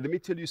boy. And let me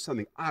tell you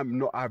something.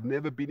 I've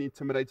never been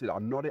intimidated.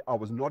 I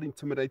was not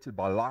intimidated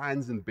by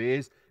lions and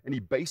bears. And he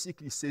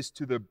basically says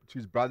to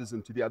his brothers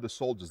and to the other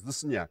soldiers,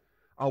 listen here,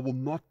 I will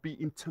not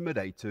be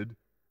intimidated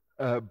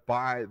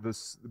by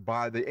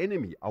the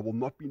enemy. I will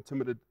not be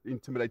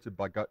intimidated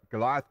by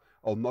Goliath.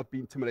 I will not be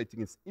intimidated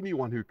against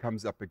anyone who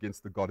comes up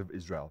against the God of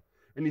Israel.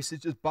 And he says,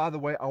 just by the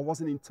way, I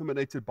wasn't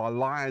intimidated by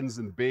lions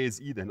and bears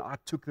either, and I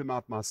took them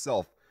out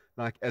myself.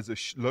 Like as a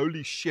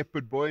lowly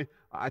shepherd boy,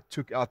 I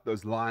took out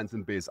those lions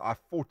and bears. I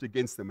fought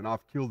against them and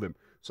I've killed them.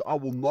 So I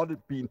will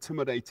not be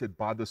intimidated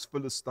by this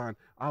Philistine.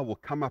 I will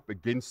come up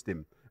against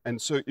him.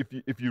 And so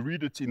if you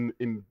read it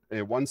in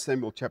 1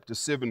 Samuel chapter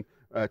 7,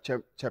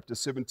 chapter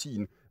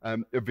 17,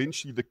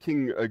 eventually the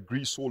king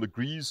Saul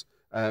agrees,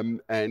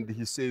 and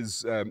he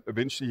says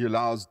eventually he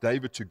allows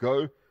David to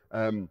go.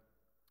 And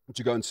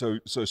so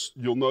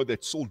you'll know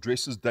that Saul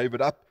dresses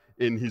David up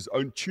in his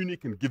own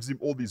tunic and gives him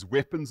all these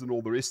weapons and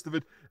all the rest of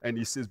it. And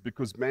he says,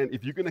 because man,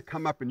 if you're going to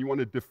come up and you want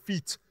to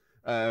defeat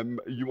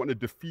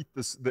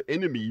the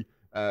enemy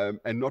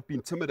and not be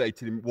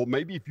intimidated, well,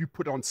 maybe if you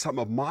put on some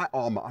of my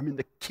armor, I mean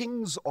the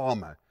king's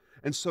armor.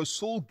 And so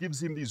Saul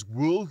gives him these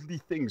worldly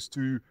things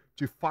to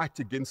fight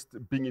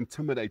against being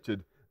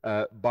intimidated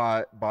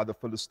by the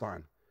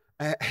Philistine.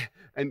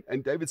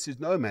 And David says,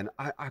 no, man,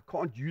 I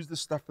can't use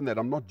this stuff and that.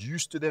 I'm not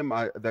used to them.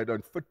 They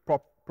don't fit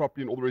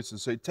properly and all the rest of it.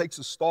 So he takes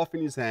a staff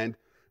in his hand.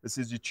 It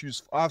says he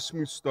chooses 5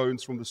 smooth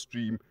stones from the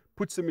stream,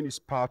 puts them in his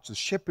pouch, a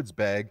shepherd's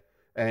bag,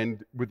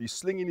 and with his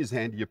sling in his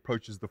hand, he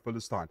approaches the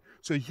Philistine.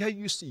 So here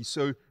you see,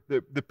 so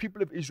the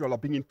people of Israel are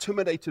being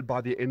intimidated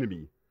by their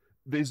enemy.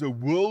 There's a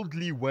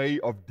worldly way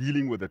of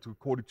dealing with it,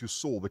 according to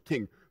Saul, the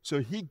king. So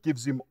he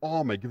gives him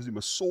armor, gives him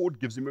a sword,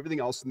 gives him everything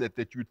else in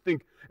that you'd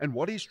think. And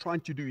what he's trying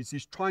to do is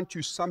he's trying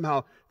to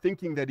somehow,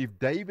 thinking that if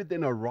David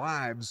then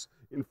arrives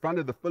in front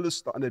of the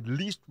Philistine, at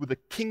least with the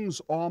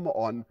king's armor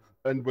on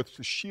and with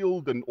the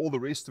shield and all the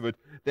rest of it,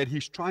 that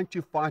he's trying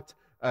to fight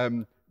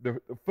the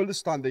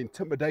Philistine, the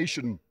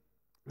intimidation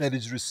that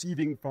is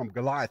receiving from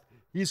Goliath.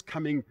 He's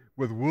coming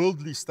with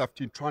worldly stuff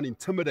to try and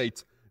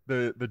intimidate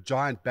the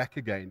giant back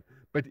again.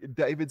 But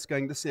David's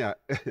going, listen,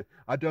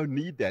 I don't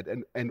need that.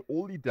 And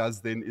all he does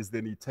then is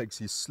he takes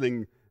his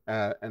sling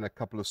and a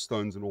couple of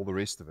stones and all the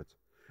rest of it.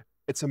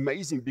 It's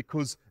amazing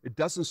because it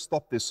doesn't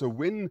stop there. So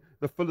when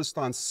the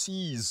Philistine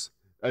sees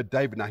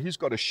David, now he's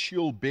got a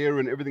shield bearer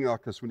and everything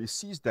like this. When he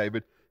sees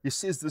David, he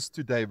says this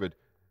to David,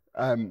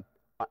 am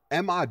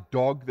I a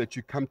dog that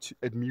you come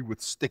at me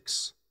with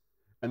sticks?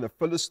 And the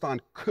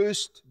Philistine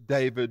cursed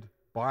David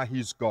by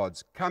his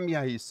gods. Come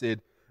here, he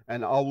said,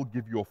 and I will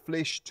give your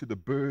flesh to the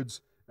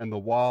birds and the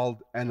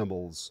wild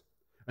animals.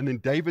 And then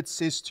David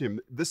says to him,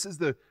 this is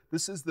the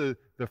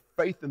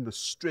faith and the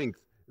strength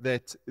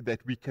that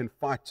we can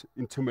fight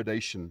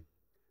intimidation.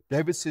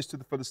 David says to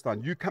the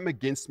Philistine, you come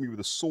against me with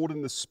a sword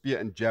and the spear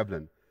and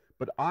javelin,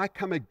 but I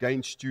come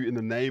against you in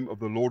the name of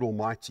the Lord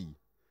Almighty,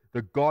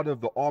 the God of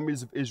the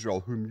armies of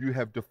Israel, whom you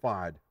have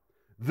defied.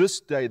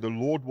 This day the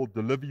Lord will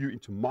deliver you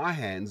into my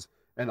hands,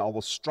 and I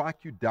will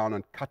strike you down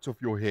and cut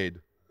off your head.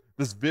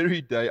 This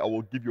very day I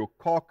will give your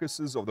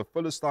carcasses of the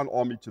Philistine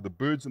army to the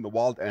birds and the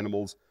wild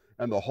animals,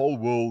 and the whole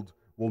world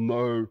will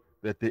know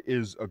that there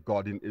is a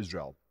God in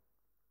Israel.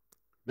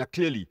 Now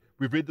clearly,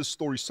 we've read this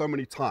story so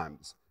many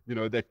times,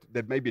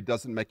 that maybe it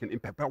doesn't make an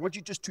impact. But I want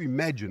you just to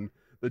imagine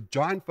the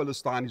giant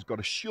Philistine. He's got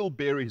a shield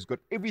bearer. He's got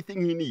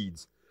everything he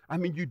needs. I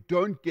mean, you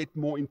don't get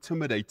more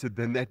intimidated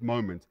than that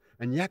moment.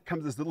 And here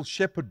comes this little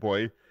shepherd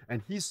boy,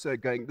 and he's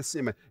going,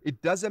 listen,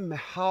 it doesn't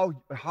matter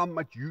how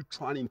much you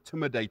try and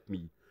intimidate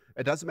me.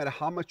 It doesn't matter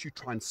how much you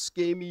try and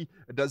scare me.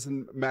 It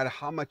doesn't matter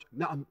how much.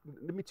 Now,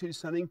 let me tell you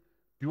something.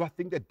 Do I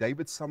think that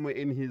David, somewhere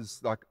in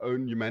his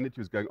own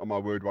humanity, was going, oh my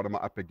word, what am I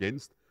up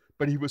against?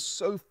 But he was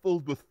so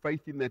filled with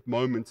faith in that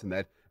moment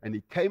and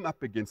he came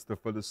up against the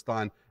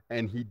Philistine,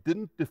 and he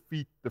didn't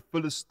defeat the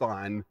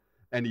Philistine,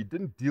 and he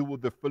didn't deal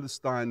with the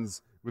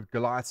Philistines with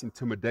Goliath's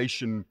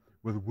intimidation,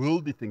 with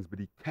worldly things, but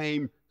he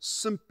came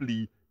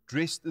simply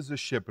dressed as a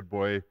shepherd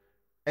boy,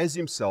 as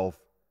himself,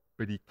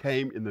 but he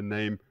came in the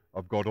name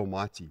of God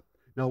Almighty.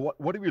 Now,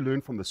 what do we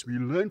learn from this? We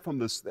learn from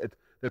this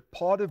that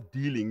part of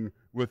dealing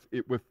with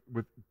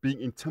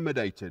being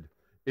intimidated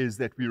is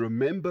that we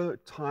remember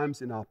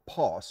times in our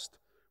past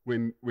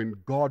when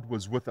God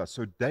was with us.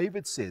 So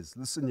David says,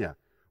 listen here,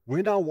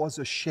 when I was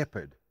a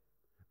shepherd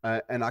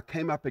and I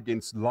came up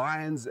against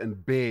lions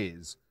and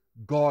bears,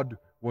 God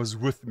was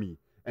with me.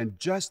 And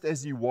just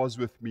as he was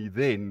with me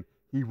then,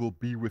 he will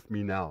be with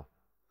me now.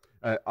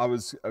 I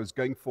was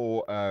going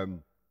for a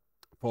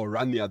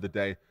run the other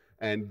day,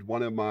 and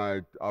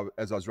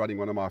as I was running,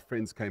 one of my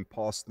friends came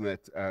past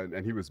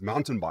and he was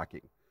mountain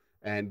biking,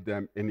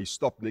 and he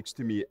stopped next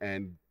to me,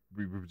 and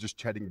we were just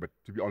chatting, but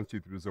to be honest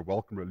with you, it was a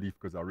welcome relief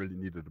because I really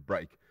needed a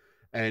break.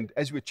 And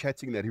as we were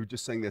chatting that, he was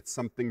just saying that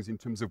some things in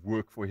terms of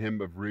work for him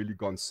have really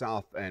gone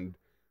south and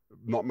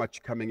not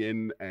much coming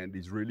in, and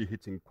he's really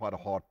hitting quite a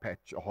hard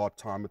patch, a hard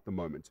time at the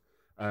moment.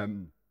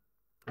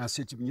 I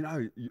said to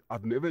him,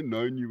 I've never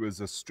known you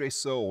as a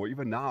stressor, or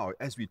even now,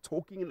 as we're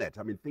talking in that,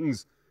 I mean,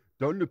 things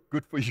don't look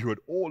good for you at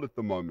all at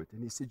the moment.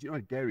 And he said,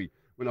 Gary,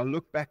 when I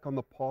look back on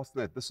the past,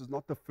 this is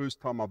not the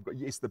first time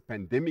yes, the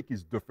pandemic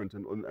is different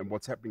and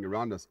what's happening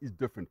around us is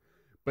different.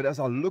 But as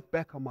I look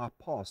back on my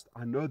past,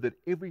 I know that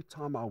every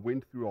time I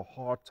went through a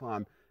hard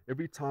time,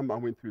 every time I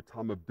went through a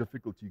time of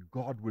difficulty,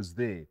 God was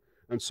there.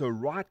 And so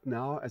right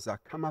now, as I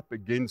come up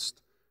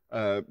against,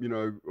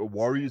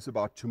 worries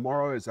about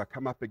tomorrow, as I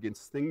come up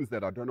against things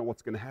that I don't know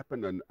what's going to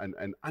happen and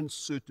an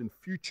uncertain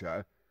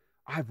future,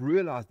 I've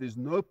realized there's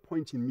no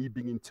point in me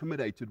being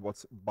intimidated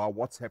by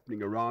what's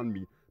happening around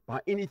me, by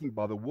anything,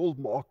 by the world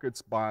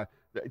markets,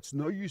 it's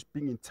no use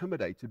being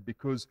intimidated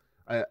because,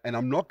 and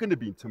I'm not going to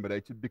be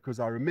intimidated because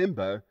I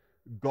remember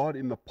God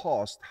in the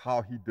past,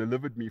 how he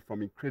delivered me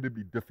from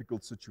incredibly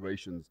difficult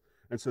situations.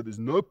 And so there's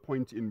no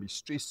point in me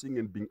stressing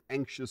and being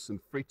anxious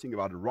and fretting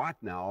about it right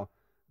now,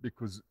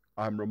 because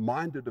I'm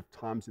reminded of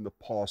times in the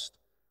past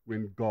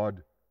when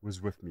God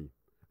was with me.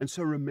 And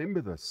so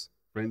remember this,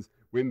 friends,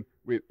 when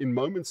in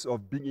moments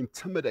of being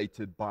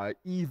intimidated by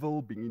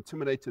evil, being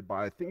intimidated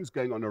by things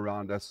going on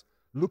around us,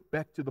 look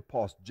back to the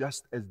past,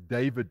 just as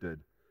David did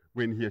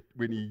when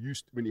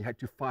he had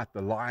to fight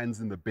the lions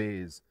and the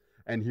bears.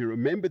 And he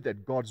remembered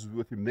that God was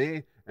with him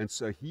there, and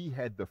so he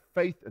had the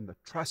faith and the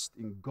trust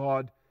in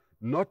God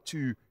not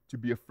to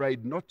be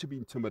afraid, not to be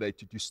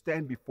intimidated, to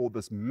stand before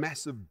this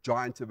massive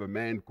giant of a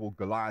man called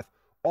Goliath,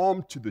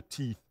 armed to the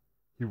teeth.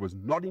 He was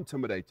not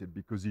intimidated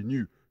because he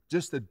knew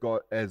just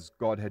as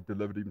God had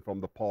delivered him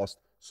from the past,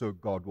 so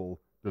God will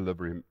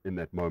deliver him in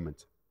that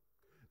moment.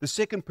 The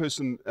second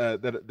person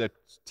that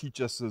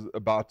teaches us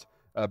about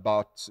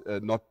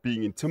not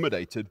being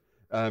intimidated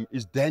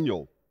is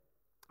Daniel.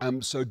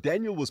 So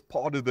Daniel was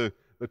part of the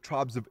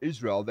tribes of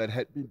Israel that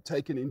had been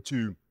taken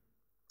into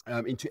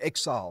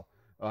exile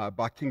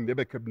by King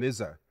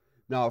Nebuchadnezzar.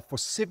 Now, for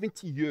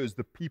 70 years,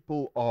 the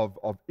people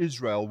of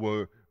Israel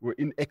were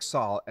in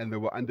exile, and they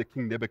were under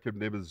King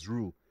Nebuchadnezzar's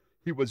rule.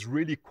 He was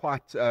really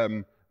quite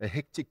a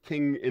hectic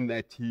king in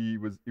that he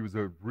was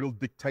a real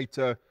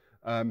dictator.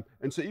 And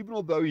so even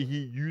although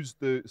he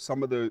used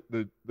some of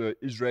the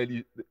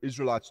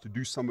Israelites to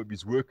do some of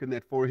his work in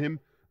that for him,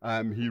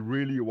 he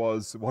really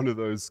was one of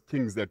those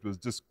kings that was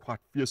just quite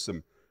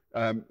fearsome.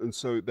 And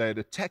so they had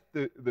attacked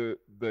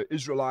the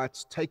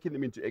Israelites, taken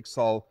them into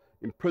exile,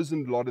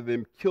 imprisoned a lot of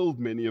them, killed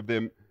many of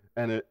them,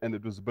 and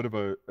it was a bit of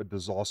a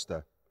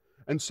disaster.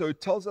 And so it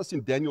tells us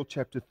in Daniel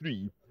chapter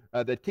 3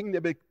 that King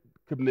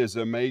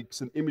Nebuchadnezzar makes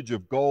an image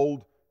of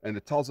gold, and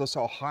it tells us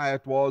how high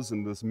it was,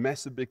 and this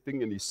massive big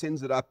thing, and he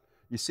sends it up.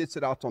 He sets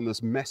it out on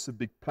this massive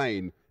big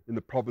plain in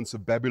the province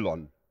of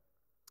Babylon.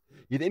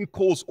 He then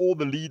calls all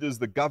the leaders,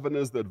 the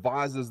governors, the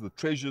advisors, the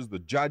treasurers, the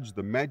judge,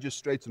 the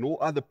magistrates, and all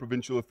other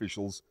provincial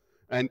officials,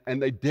 and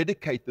they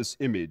dedicate this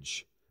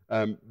image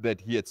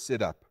that he had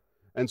set up.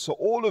 And so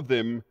all of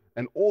them,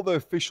 and all the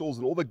officials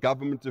and all the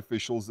government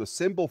officials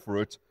assemble for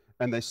it,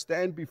 and they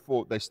stand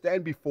before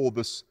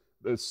this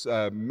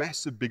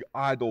massive big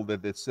idol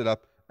that they set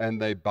up, and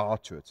they bow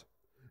to it.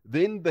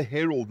 Then the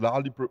herald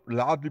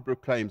loudly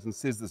proclaims and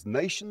says this,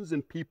 nations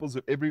and peoples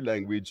of every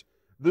language,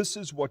 this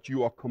is what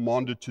you are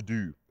commanded to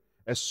do.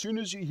 As soon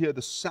as you hear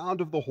the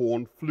sound of the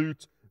horn,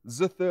 flute,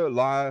 zither,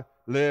 lyre,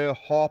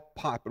 harp,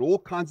 pipe, and all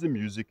kinds of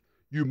music,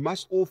 you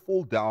must all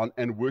fall down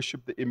and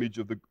worship the image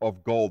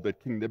of gold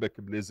that King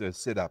Nebuchadnezzar has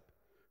set up.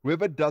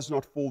 Whoever does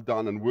not fall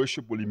down and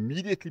worship will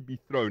immediately be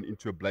thrown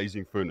into a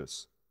blazing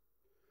furnace.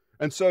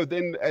 And so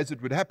then, as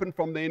it would happen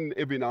from then,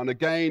 every now and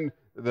again,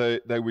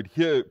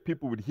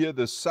 people would hear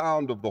the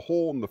sound of the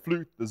horn, the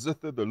flute, the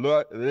zither, the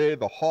lyre,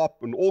 the harp,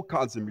 and all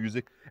kinds of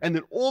music. And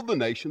then all the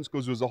nations,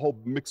 because there was a whole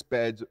mixed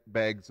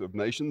bags of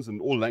nations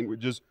and all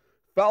languages,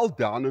 fell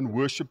down and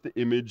worshipped the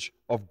image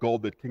of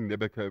gold that King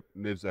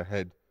Nebuchadnezzar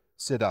had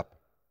set up.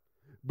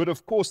 But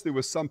of course, there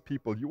were some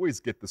people, you always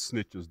get the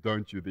snitches,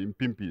 don't you, the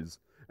impimpies.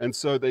 And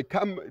so they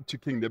come to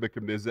King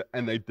Nebuchadnezzar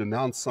and they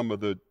denounce some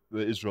of the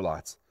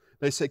Israelites.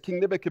 They say, King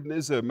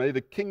Nebuchadnezzar, may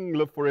the king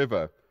live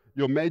forever.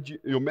 Your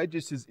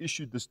Majesty has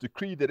issued this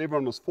decree that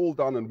everyone must fall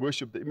down and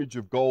worship the image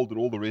of gold and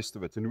all the rest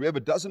of it. And whoever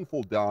doesn't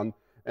fall down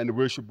and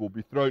worship will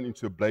be thrown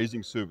into a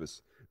blazing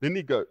service. Then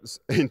he goes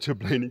into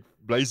a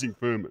blazing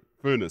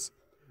furnace.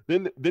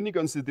 Then he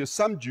goes and says, there's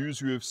some Jews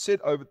who have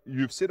set over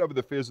the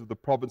affairs of the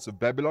province of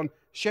Babylon,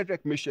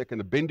 Shadrach, Meshach,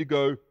 and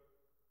Abednego,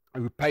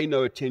 who pay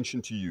no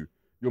attention to you,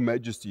 your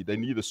Majesty. They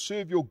neither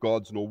serve your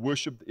gods nor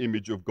worship the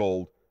image of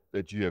gold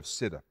that you have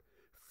set up.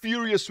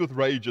 Furious with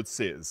rage, it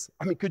says.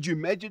 I mean, could you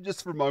imagine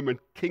just for a moment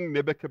King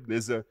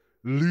Nebuchadnezzar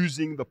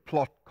losing the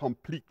plot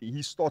completely?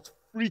 He starts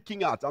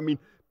freaking out. I mean,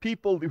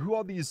 people, who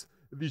are these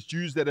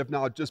Jews that have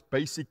now just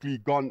basically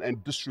gone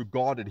and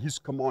disregarded his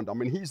command? I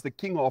mean, he's the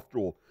king after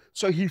all.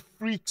 So he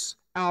freaks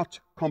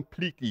out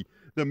completely.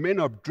 The men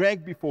are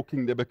dragged before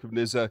King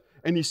Nebuchadnezzar,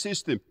 and he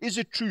says to them, is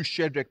it true,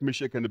 Shadrach,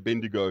 Meshach, and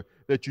Abednego,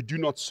 that you do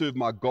not serve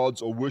my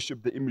gods or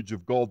worship the image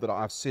of gold that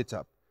I have set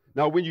up?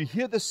 Now, when you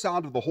hear the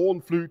sound of the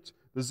horn, flute,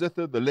 the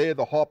zither, the lyre,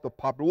 the harp, the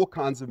pipe, all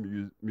kinds of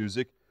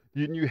music,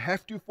 then you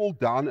have to fall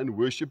down and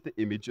worship the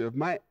image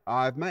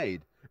I have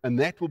made, and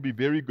that will be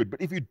very good.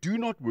 But if you do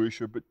not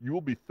worship it, you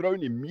will be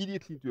thrown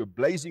immediately into a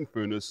blazing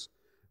furnace.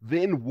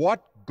 Then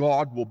what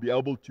God will be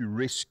able to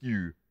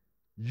rescue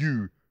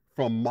you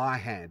from my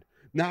hand?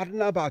 Now, I don't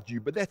know about you,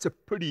 but that's a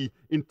pretty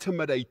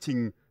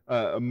intimidating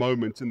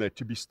moment in that,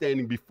 to be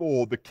standing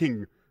before the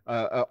king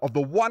of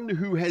the one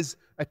who has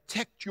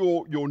attacked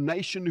your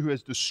nation, who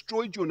has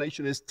destroyed your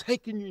nation, has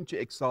taken you into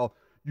exile.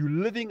 You're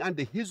living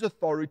under his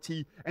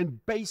authority,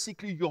 and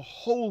basically your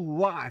whole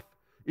life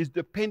is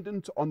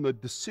dependent on the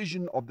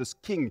decision of this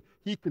king.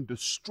 He can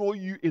destroy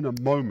you in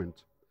a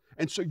moment.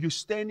 And so you're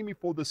standing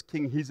before this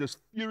king. He's as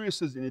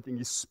furious as anything.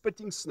 He's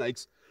spitting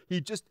snakes.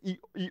 He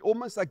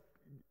almost like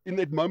in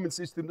that moment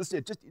says to him,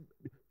 listen,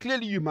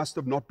 clearly you must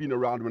have not been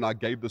around when I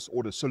gave this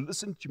order. So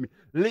listen to me.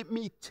 Let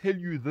me tell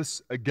you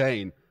this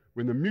again.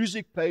 When the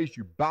music plays,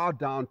 you bow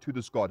down to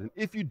this God. And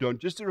if you don't,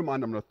 just a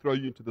reminder, I'm going to throw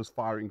you into this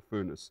firing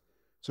furnace.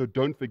 So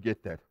don't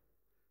forget that.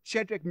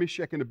 Shadrach,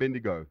 Meshach, and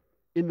Abednego,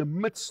 in the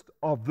midst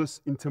of this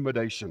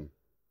intimidation,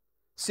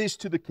 says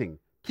to the king,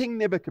 King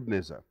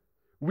Nebuchadnezzar,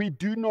 we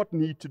do not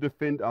need to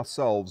defend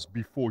ourselves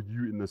before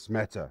you in this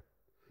matter.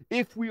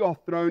 If we are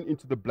thrown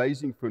into the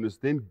blazing furnace,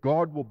 then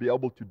God will be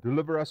able to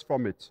deliver us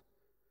from it,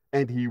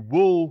 and he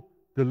will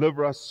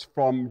deliver us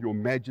from your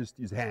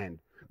Majesty's hand.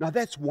 Now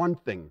that's one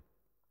thing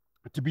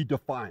to be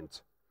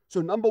defiant.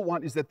 So number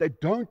one is that they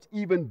don't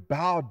even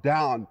bow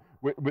down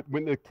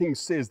when the king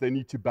says they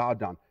need to bow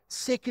down.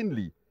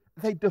 Secondly,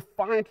 they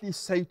defiantly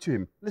say to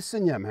him,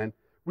 listen here, man,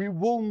 we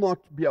will not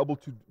serve your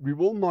gods. We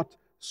will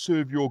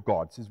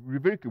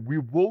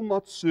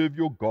not serve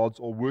your gods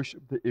or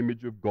worship the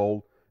image of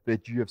gold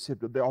that you have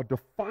set. They are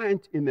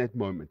defiant in that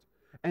moment.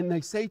 And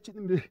they say to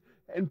them,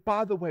 and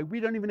by the way,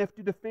 we don't even have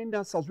to defend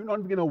ourselves. We're not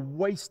even going to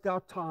waste our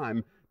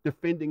time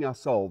defending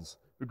ourselves,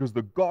 because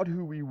the God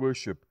who we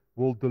worship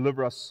will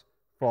deliver us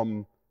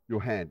from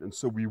your hand. And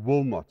so we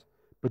will not.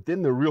 But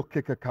then the real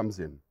kicker comes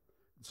in.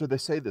 So they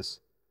say this,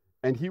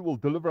 and he will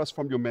deliver us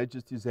from your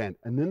Majesty's hand.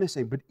 And then they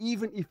say, but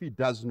even if he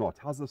does not,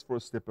 how's this for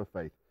a step of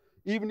faith?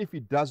 Even if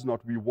he does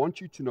not, we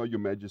want you to know, your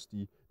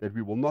Majesty, that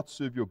we will not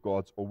serve your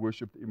gods or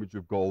worship the image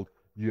of gold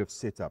you have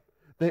set up.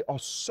 They are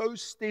so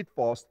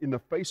steadfast in the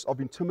face of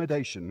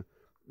intimidation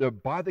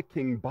by the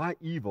king, by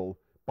evil,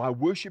 by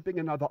worshiping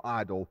another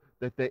idol,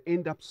 that they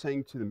end up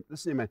saying to them,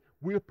 listen, man,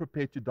 we're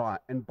prepared to die.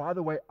 And by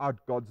the way, our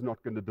God's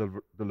not going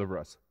to deliver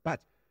us.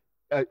 But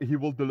he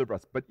will deliver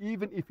us. But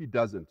even if he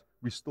doesn't,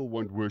 we still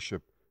won't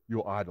worship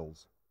your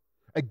idols.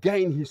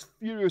 Again, he's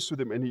furious with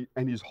them,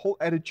 and his whole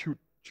attitude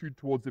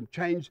towards them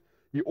changed.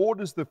 He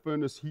orders the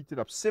furnace heated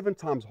up 7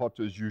 times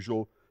hotter as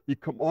usual. He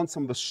commands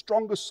some of the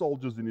strongest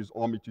soldiers in his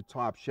army to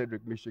tie up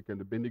Shadrach, Meshach,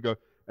 and Abednego,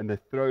 and they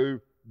throw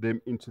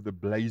them into the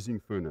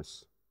blazing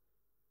furnace.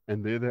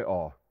 And there they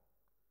are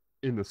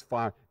in this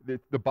fire.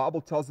 The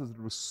Bible tells us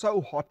it was so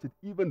hot it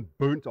even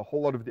burnt a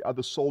whole lot of the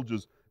other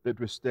soldiers that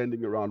were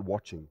standing around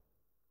watching.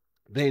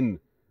 Then,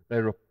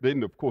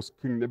 of course,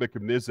 King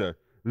Nebuchadnezzar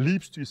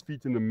leaps to his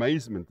feet in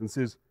amazement and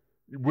says,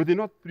 were there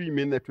not 3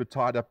 men that were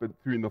tied up and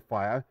threw in the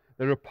fire?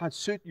 They replied,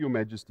 certainly, your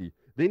majesty.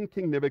 Then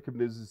King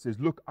Nebuchadnezzar says,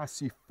 look, I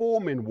see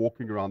 4 men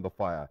walking around the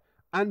fire,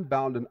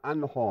 unbound and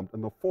unharmed,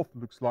 and the 4th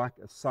looks like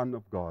a son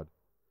of God.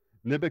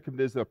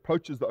 Nebuchadnezzar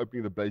approaches the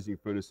opening of the blazing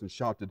furnace and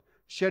shouted,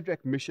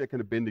 Shadrach, Meshach,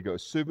 and Abednego,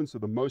 servants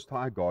of the Most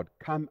High God,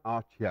 come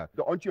out here.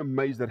 Aren't you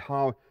amazed at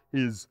how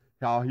his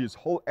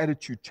whole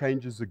attitude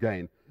changes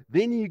again?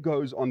 Then he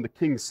goes on, the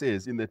king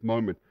says in that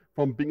moment,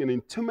 from being an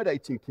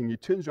intimidating king, he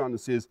turns around and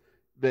says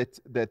that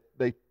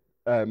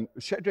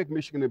Shadrach,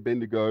 Meshach, and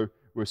Abednego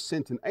were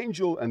sent an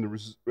angel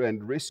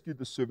and rescued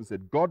the servants,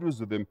 that God was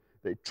with them.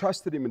 They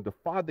trusted him and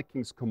defied the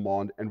king's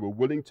command and were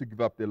willing to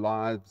give up their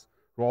lives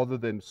rather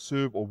than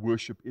serve or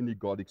worship any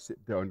god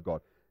except their own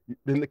God.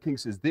 Then the king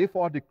says,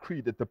 therefore I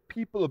decree that the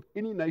people of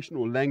any nation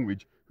or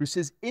language who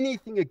says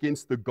anything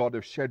against the God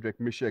of Shadrach,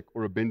 Meshach,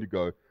 or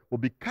Abednego will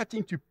be cut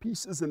into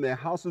pieces and their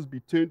houses be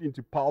turned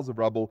into piles of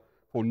rubble,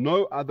 for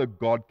no other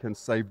God can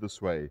save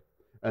this way.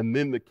 And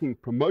then the king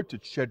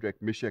promoted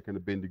Shadrach, Meshach, and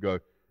Abednego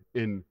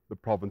in the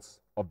province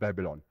of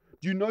Babylon.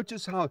 Do you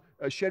notice how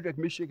Shadrach,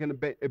 Meshach, and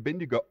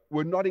Abednego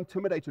were not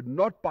intimidated,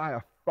 not by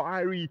a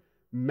fiery,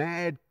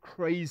 mad,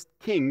 crazed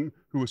king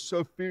who was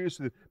so furious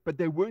with them, but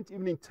they weren't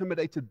even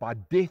intimidated by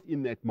death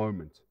in that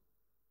moment.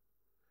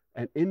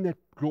 And in that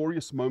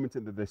glorious moment,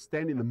 and that they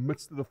stand in the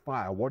midst of the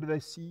fire, what do they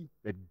see?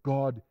 That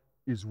God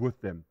is with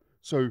them.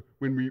 So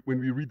when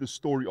we read the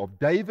story of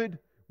David,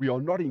 we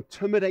are not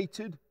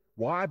intimidated.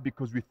 Why?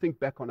 Because we think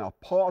back on our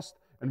past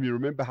and we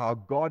remember how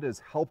God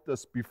has helped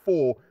us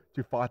before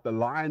to fight the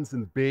lions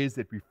and bears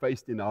that we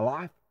faced in our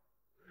life.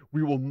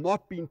 We will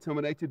not be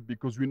intimidated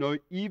because we know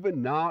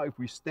even now, if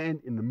we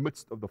stand in the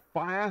midst of the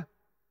fire,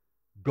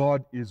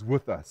 God is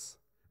with us.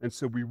 And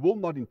so we will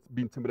not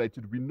be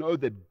intimidated. We know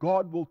that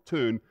God will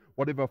turn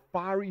whatever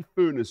fiery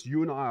furnace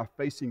you and I are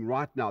facing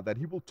right now, that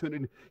He will turn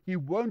it. He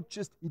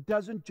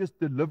doesn't just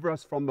deliver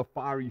us from the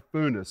fiery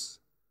furnace,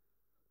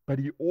 but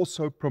He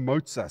also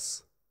promotes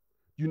us.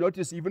 You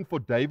notice even for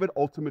David,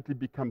 ultimately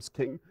becomes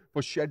king.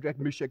 For Shadrach,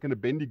 Meshach, and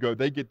Abednego,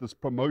 they get this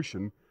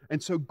promotion.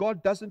 And so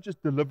God doesn't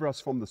just deliver us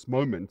from this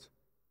moment.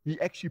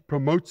 He actually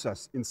promotes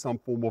us in some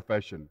form or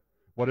fashion,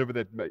 whatever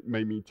that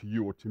may mean to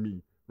you or to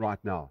me right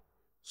now.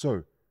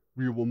 So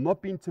we will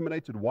not be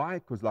intimidated. Why?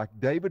 Because like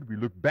David, we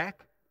look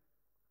back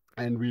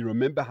and we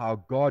remember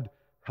how God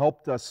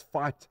helped us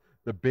fight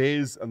the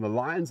bears and the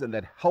lions, and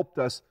that helps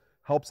us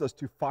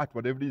to fight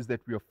whatever it is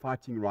that we are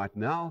fighting right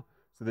now,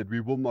 so that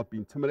we will not be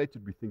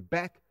intimidated. We think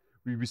back.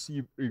 We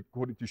receive,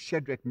 according to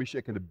Shadrach,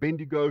 Meshach, and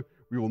Abednego,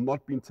 we will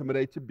not be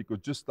intimidated, because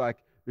just like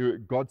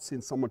God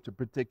sent someone to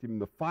protect him in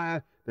the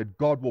fire, that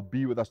God will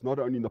be with us not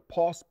only in the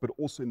past, but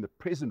also in the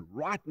present,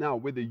 right now,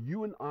 whether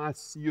you and I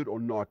see it or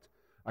not.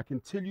 I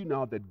can tell you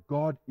now that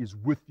God is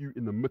with you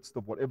in the midst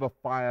of whatever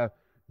fire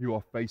you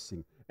are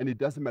facing. And it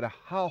doesn't matter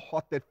how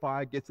hot that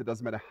fire gets. It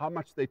doesn't matter how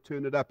much they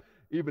turn it up.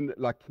 Even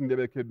like King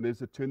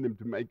Nebuchadnezzar told them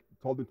to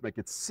make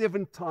it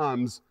 7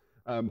 times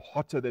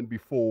hotter than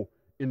before.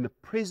 In the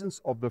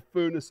presence of the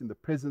furnace, in the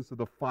presence of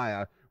the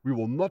fire, we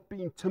will not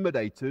be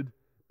intimidated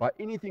by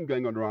anything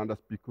going on around us,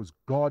 because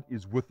God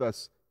is with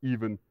us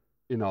even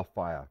in our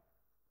fire.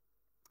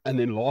 And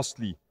then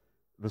lastly,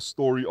 the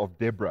story of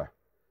Deborah.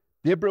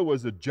 Deborah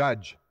was a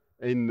judge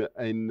and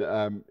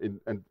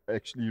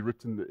actually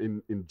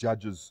written in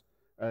Judges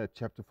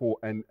chapter 4.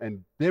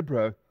 And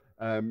Deborah,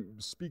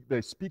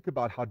 they speak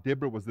about how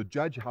Deborah was the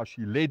judge, how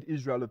she led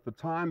Israel at the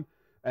time.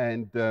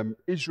 And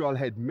Israel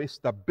had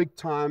messed up big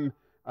time.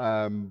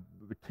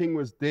 The king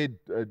was dead.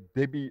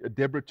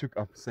 Deborah took,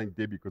 I'm saying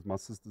Debbie because my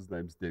sister's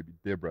name's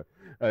Deborah.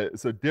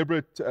 So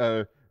Deborah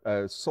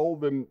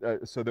sold them,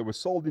 so they were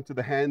sold into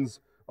the hands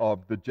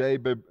of the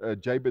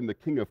Jabin, the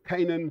king of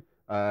Canaan,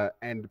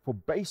 and for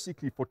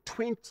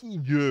 20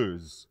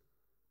 years,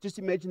 just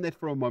imagine that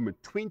for a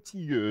moment, 20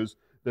 years,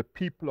 the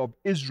people of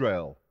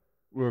Israel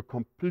were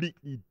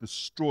completely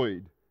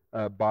destroyed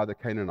by the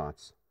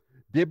Canaanites.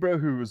 Deborah,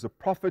 who was a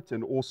prophet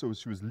and also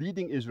she was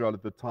leading Israel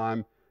at the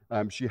time,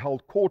 she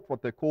held court,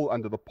 what they call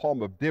under the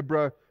palm of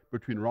Deborah,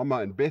 between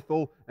Ramah and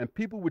Bethel, and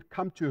people would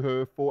come to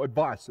her for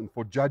advice and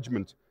for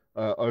judgment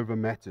over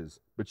matters,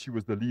 but she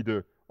was the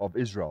leader of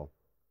Israel.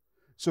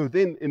 So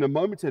then, in a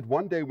moment, at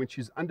one day when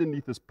she's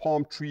underneath this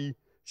palm tree,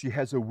 she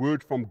has a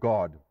word from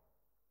God.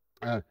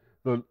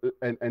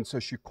 And so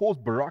she calls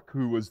Barak,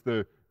 who was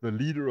the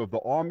leader of the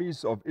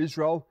armies of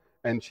Israel,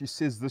 and she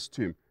says this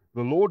to him: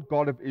 "The Lord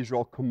God of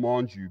Israel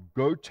commands you,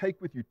 go take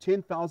with you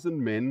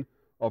 10,000 men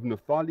of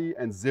Naphtali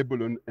and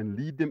Zebulun and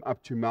lead them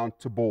up to Mount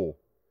Tabor.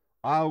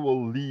 I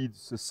will lead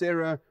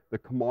Sisera, the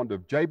commander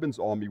of Jabin's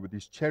army, with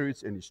his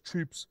chariots and his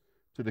troops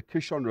to the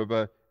Kishon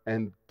River,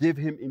 and give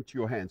him into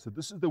your hands." So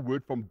this is the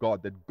word from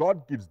God, that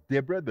God gives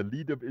Deborah, the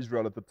leader of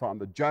Israel at the time,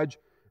 the judge,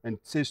 and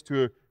says to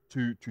her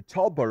to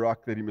tell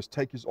Barak that he must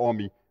take his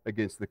army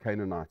against the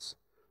Canaanites.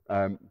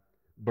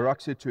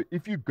 Barak said to her,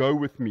 "If you go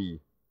with me,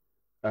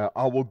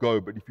 I will go,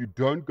 but if you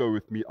don't go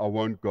with me, I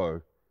won't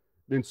go."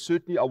 "Then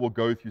certainly I will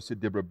go with you," said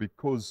Deborah,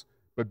 because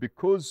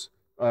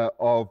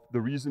of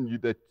the reason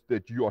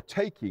that you are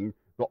taking,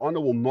 the honor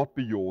will not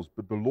be yours,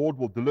 but the Lord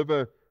will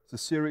deliver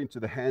Sisera into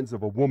the hands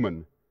of a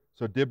woman.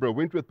 So Deborah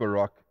went with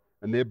Barak,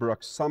 and there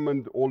Barak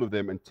summoned all of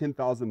them, and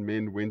 10,000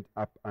 men went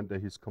up under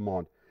his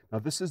command. Now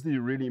this is the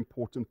really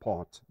important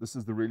part. This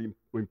is the really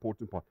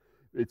important part.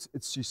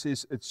 She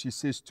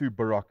says to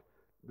Barak,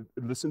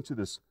 listen to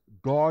this,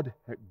 God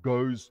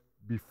goes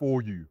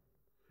before you.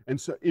 And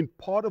so in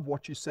part of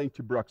what she's saying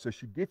to Barak, so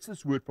she gets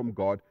this word from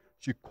God,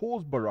 she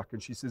calls Barak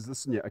and she says,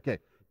 listen here, okay,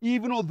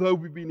 even although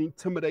we've been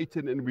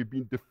intimidated and we've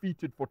been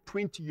defeated for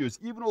 20 years,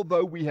 even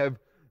although we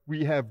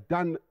have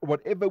done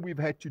whatever we've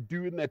had to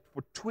do in that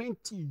for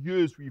 20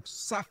 years, we've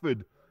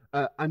suffered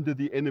under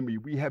the enemy.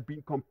 We have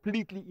been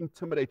completely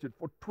intimidated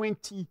for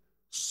 20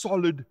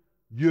 solid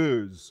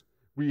years.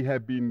 We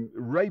have been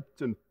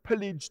raped and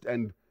pillaged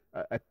and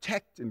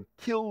attacked and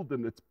killed,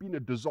 and it's been a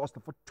disaster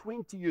for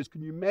 20 years.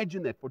 Can you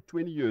imagine that, for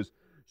 20 years?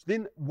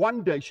 Then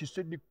one day she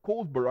suddenly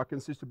calls Barak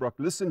and says to Barak,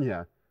 listen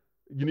here,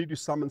 you need to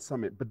summon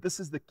some men. But this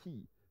is the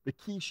key. The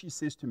key, she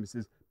says to him,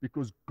 says,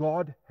 because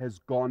God has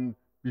gone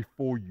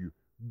before you.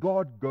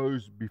 God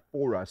goes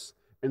before us.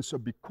 And so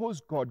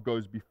because God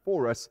goes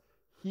before us,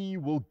 he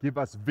will give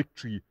us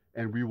victory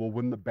and we will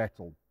win the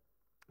battle.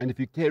 And if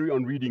you carry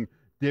on reading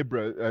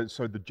Deborah,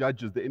 the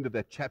Judges, the end of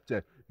that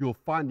chapter, you'll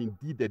find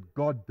indeed that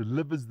God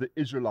delivers the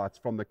Israelites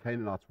from the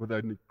Canaanites with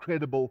an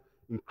incredible,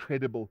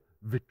 incredible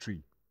victory.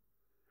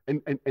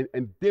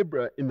 And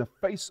Deborah, in the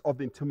face of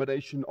the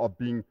intimidation of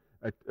being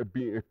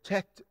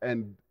attacked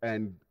and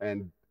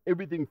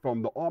everything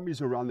from the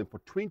armies around them for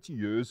 20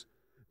 years,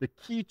 the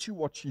key to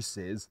what she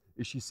says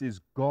is she says,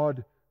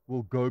 God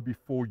will go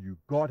before you.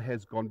 God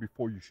has gone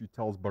before you, she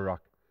tells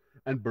Barak.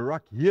 And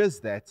Barak hears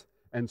that,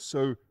 and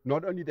so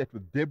not only that,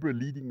 with Deborah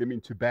leading them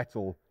into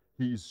battle,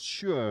 he is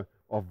sure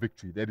of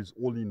victory. That is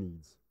all he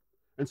needs.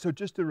 And so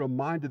just a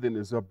reminder then,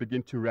 as I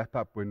begin to wrap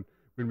up, when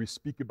we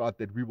speak about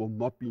that we will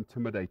not be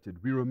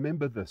intimidated, we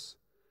remember this.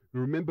 We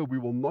remember we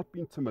will not be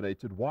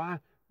intimidated. Why?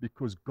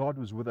 Because God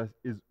was with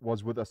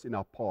us in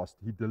our past.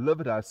 He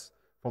delivered us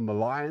from the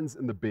lions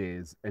and the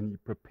bears, and he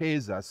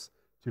prepares us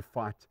to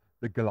fight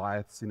the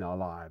Goliaths in our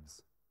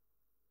lives.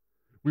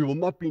 We will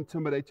not be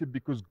intimidated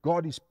because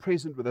God is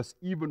present with us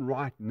even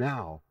right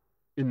now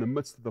in the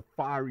midst of the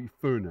fiery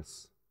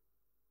furnace.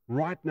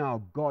 Right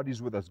now, God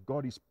is with us.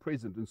 God is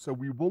present. And so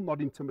we will not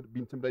be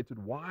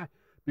intimidated. Why?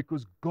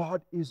 Because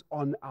God is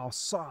on our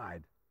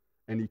side.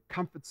 And he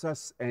comforts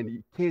us, and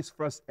he cares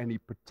for us, and he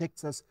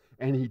protects us,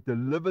 and he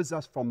delivers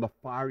us from the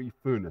fiery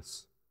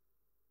furnace.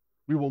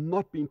 We will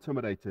not be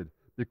intimidated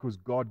because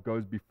God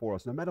goes before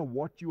us. No matter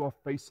what you are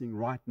facing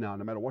right now,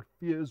 no matter what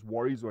fears,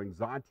 worries, or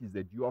anxieties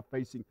that you are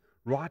facing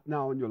right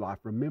now in your life,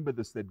 remember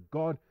this, that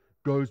God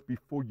goes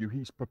before you.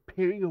 He's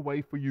preparing a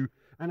way for you.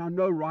 And I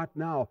know right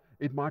now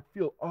it might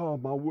feel, oh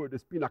my word,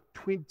 it's been like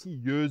 20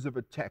 years of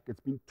attack.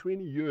 It's been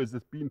 20 years.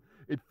 It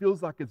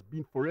feels like it's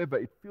been forever.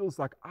 It feels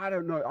like, I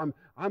don't know,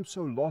 I'm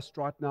so lost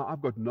right now.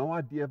 I've got no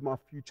idea of my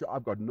future.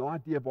 I've got no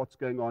idea of what's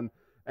going on.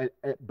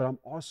 But I'm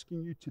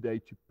asking you today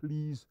to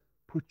please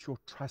put your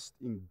trust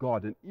in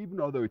God. And even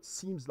though it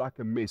seems like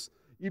a mess,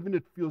 even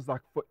it feels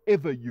like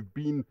forever you've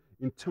been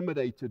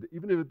intimidated,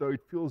 even though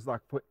it feels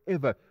like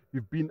forever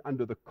you've been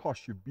under the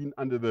cosh, it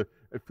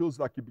feels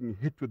like you're being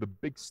hit with a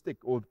big stick,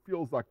 or it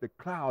feels like the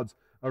clouds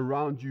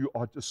around you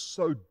are just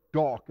so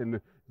dark and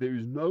there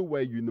is no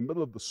way, you're in the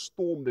middle of the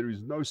storm, there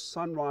is no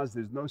sunrise,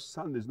 there's no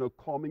sun, there's no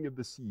calming of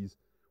the seas.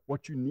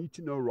 What you need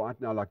to know right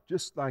now,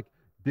 just like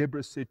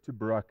Deborah said to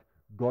Barak,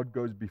 God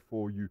goes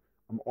before you.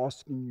 I'm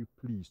asking you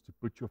please to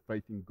put your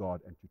faith in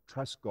God and to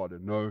trust God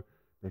and know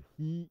that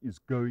he is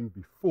going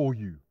before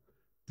you.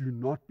 Do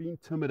not be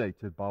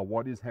intimidated by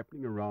what is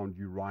happening around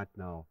you right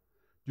now.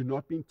 Do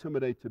not be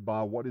intimidated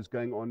by what is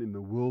going on in the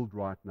world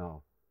right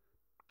now.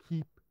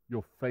 Keep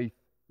your faith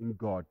in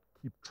God.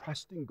 Keep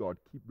trusting God.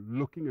 Keep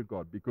looking at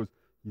God, because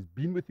he's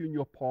been with you in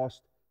your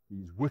past,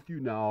 he's with you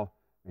now,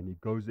 and he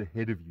goes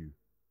ahead of you.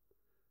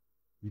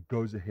 He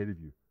goes ahead of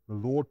you. The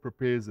Lord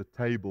prepares a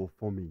table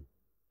for me.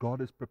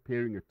 God is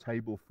preparing a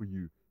table for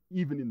you,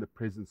 even in the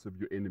presence of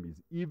your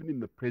enemies, even in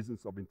the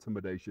presence of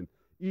intimidation,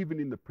 even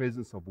in the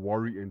presence of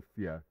worry and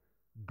fear.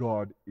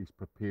 God is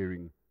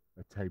preparing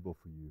a table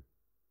for you.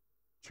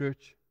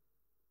 Church,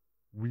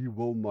 we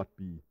will not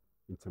be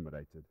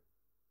intimidated.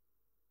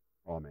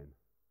 Amen.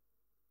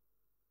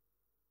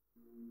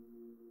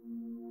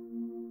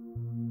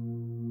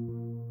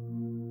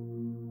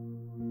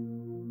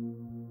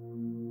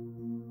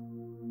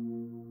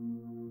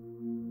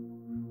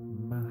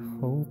 My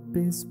hope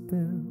is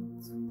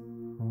built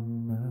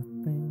on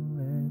nothing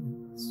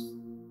less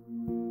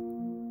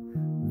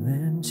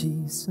than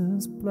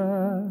Jesus'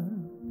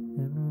 blood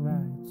and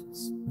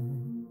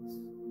righteousness.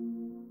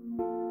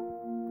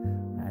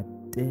 I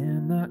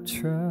dare not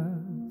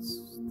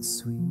trust the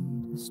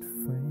sweetest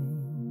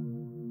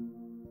frame,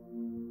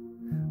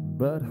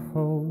 but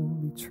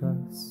wholly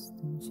trust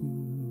in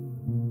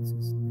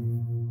Jesus'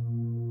 name.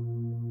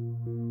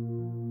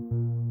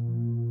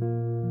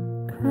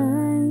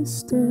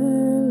 Christ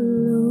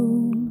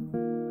alone,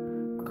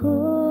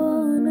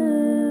 cornerstone,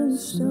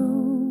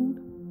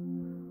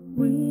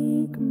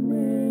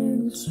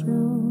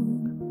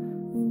 strong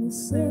in the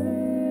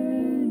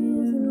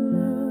Savior's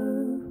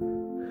love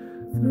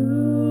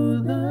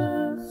through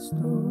the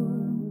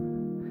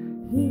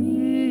storm.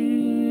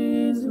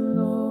 He is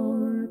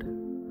Lord,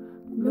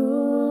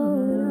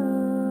 Lord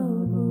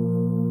of all.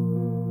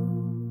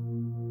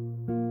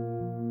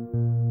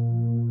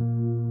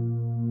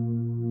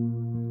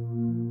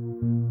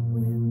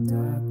 When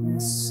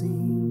darkness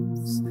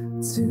seems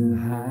to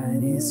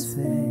hide His face,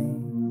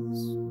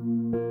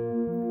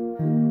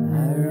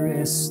 I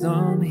rest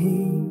on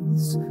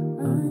His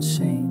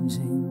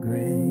unchanging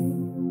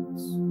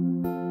grace.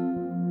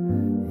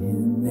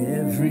 In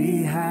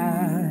every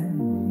high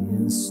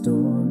and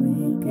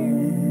stormy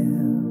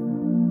gale,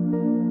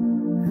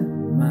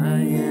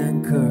 my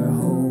anchor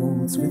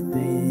holds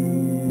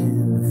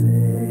within the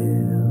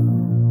veil.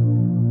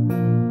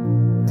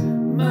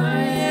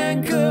 My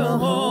anchor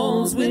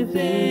holds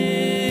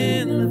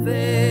within the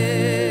veil.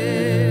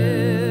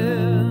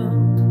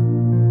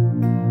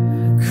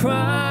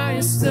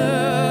 Christ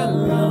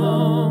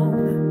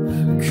alone,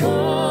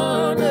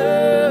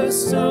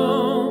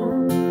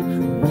 cornerstone,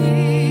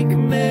 weak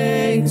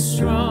made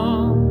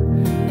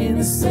strong in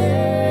the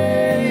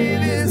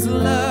Savior's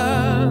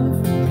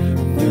love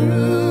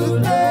through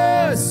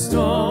the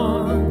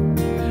storm.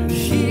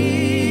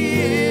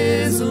 He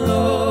is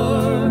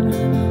Lord,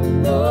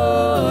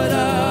 Lord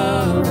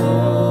of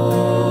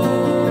all.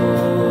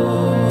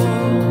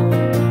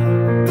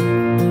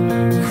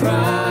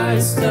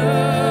 Christ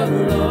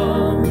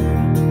alone,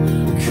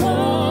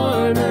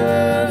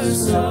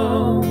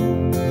 cornerstone,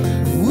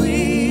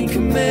 weak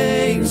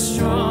made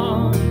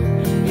strong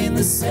in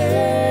the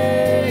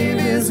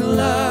Savior's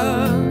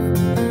love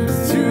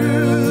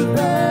through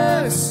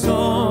the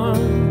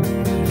storm.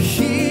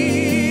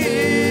 He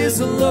is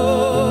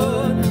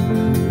Lord,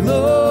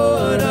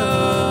 Lord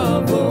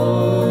of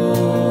all.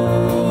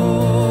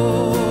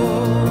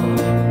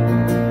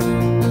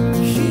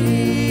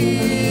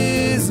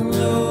 He is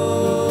Lord,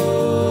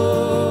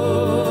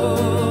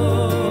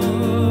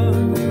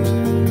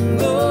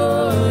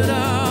 Lord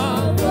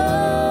of all.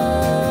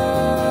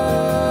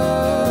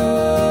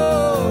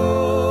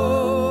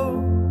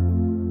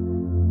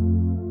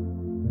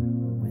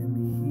 When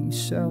He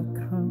shall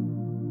come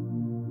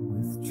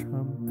with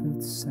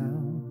trumpet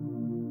sound,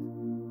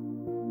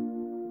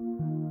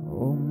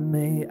 oh,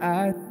 may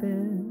I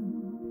then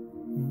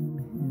in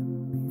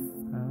Him be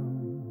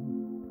found,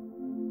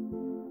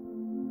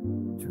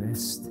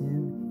 dressed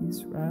in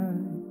His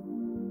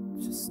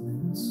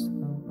righteousness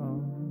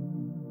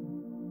alone,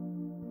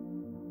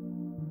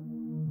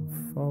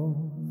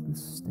 fall to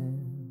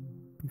stand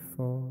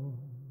before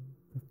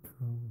the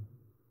throne.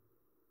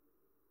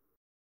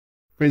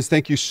 Friends,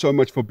 thank you so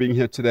much for being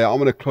here today. I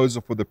want to close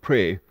off with a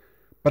prayer,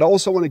 but I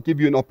also want to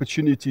give you an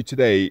opportunity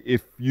today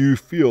if you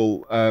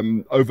feel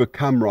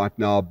overcome right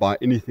now by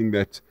anything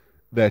that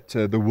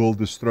the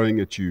world is throwing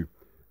at you.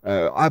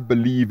 I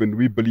believe, and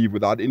we believe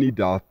without any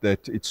doubt,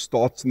 that it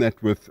starts in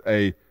that with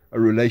a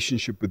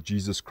relationship with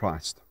Jesus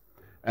Christ.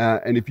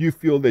 And if you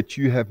feel that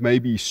you have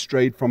maybe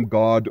strayed from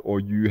God,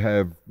 or you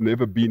have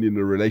never been in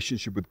a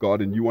relationship with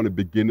God and you want to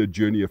begin a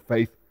journey of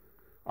faith,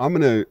 I'm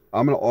gonna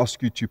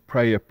ask you to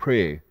pray a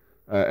prayer,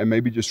 and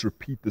maybe just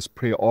repeat this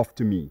prayer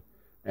after me,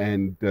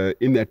 and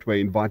in that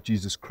way invite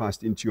Jesus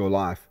Christ into your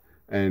life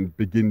and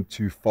begin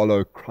to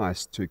follow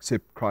Christ, to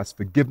accept Christ's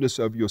forgiveness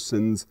of your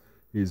sins,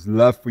 His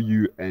love for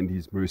you, and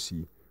His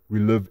mercy. We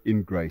live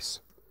in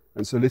grace.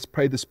 And so let's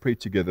pray this prayer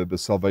together, the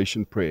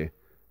salvation prayer,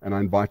 and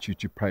I invite you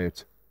to pray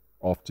it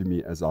after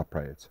me as I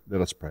pray it.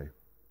 Let us pray.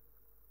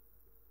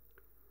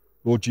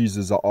 Lord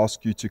Jesus, I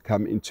ask you to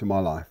come into my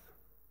life,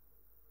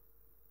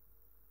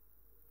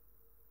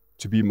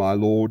 to be my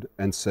Lord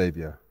and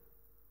Savior.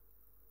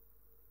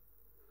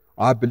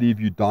 I believe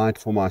you died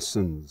for my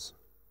sins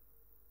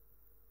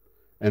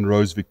and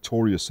rose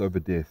victorious over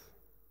death.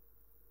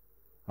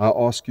 I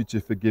ask you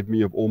to forgive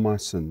me of all my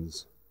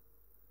sins.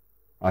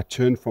 I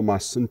turn from my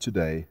sin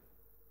today,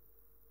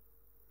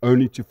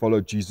 only to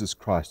follow Jesus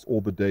Christ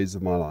all the days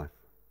of my life.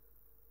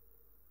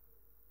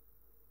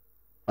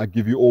 I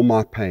give you all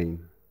my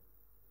pain,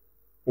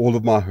 all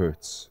of my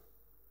hurts,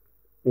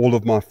 all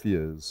of my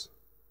fears,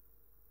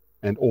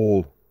 and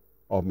all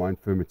of my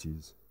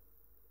infirmities.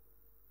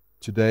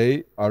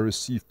 Today, I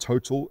receive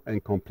total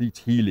and complete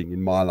healing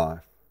in my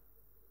life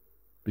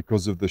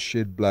because of the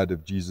shed blood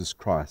of Jesus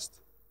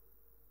Christ.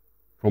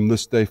 From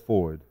this day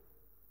forward,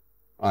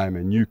 I am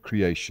a new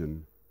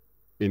creation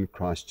in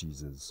Christ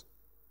Jesus.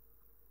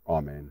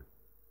 Amen.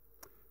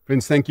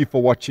 Friends, thank you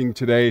for watching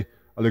today.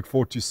 I look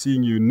forward to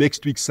seeing you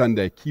next week,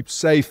 Sunday. Keep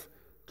safe,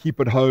 keep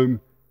at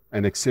home,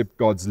 and accept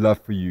God's love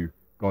for you,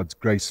 God's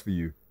grace for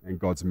you, and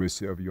God's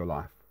mercy over your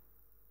life.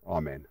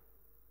 Amen.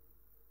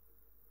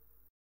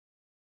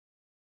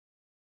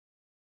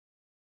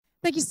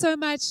 Thank you so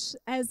much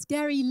as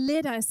Gary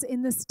led us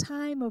in this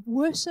time of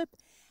worship.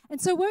 And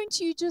so won't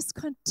you just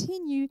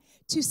continue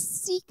to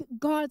seek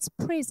God's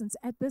presence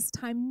at this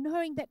time,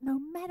 knowing that no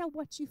matter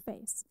what you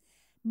face,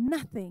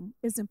 nothing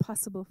is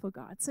impossible for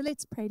God. So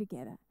let's pray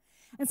together.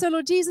 And so,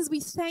 Lord Jesus, we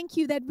thank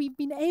you that we've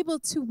been able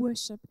to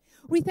worship.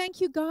 We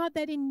thank you, God,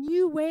 that in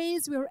new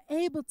ways we're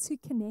able to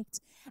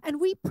connect. And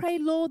we pray,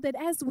 Lord, that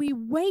as we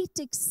wait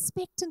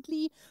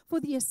expectantly for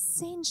the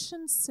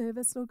ascension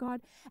service, Lord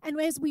God, and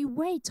as we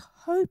wait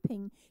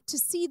hoping to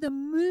see the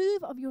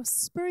move of your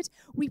Spirit,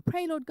 we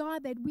pray, Lord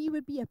God, that we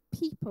would be a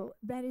people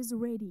that is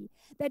ready,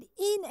 that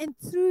in and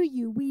through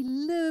you we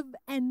live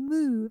and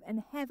move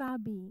and have our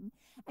being.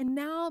 And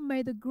now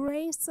may the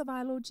grace of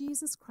our Lord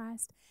Jesus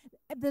Christ,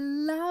 the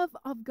love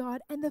of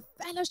God, and the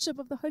fellowship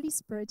of the Holy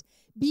Spirit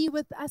be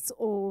with us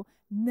all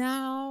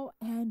now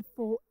and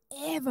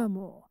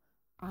forevermore.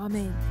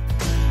 Amen.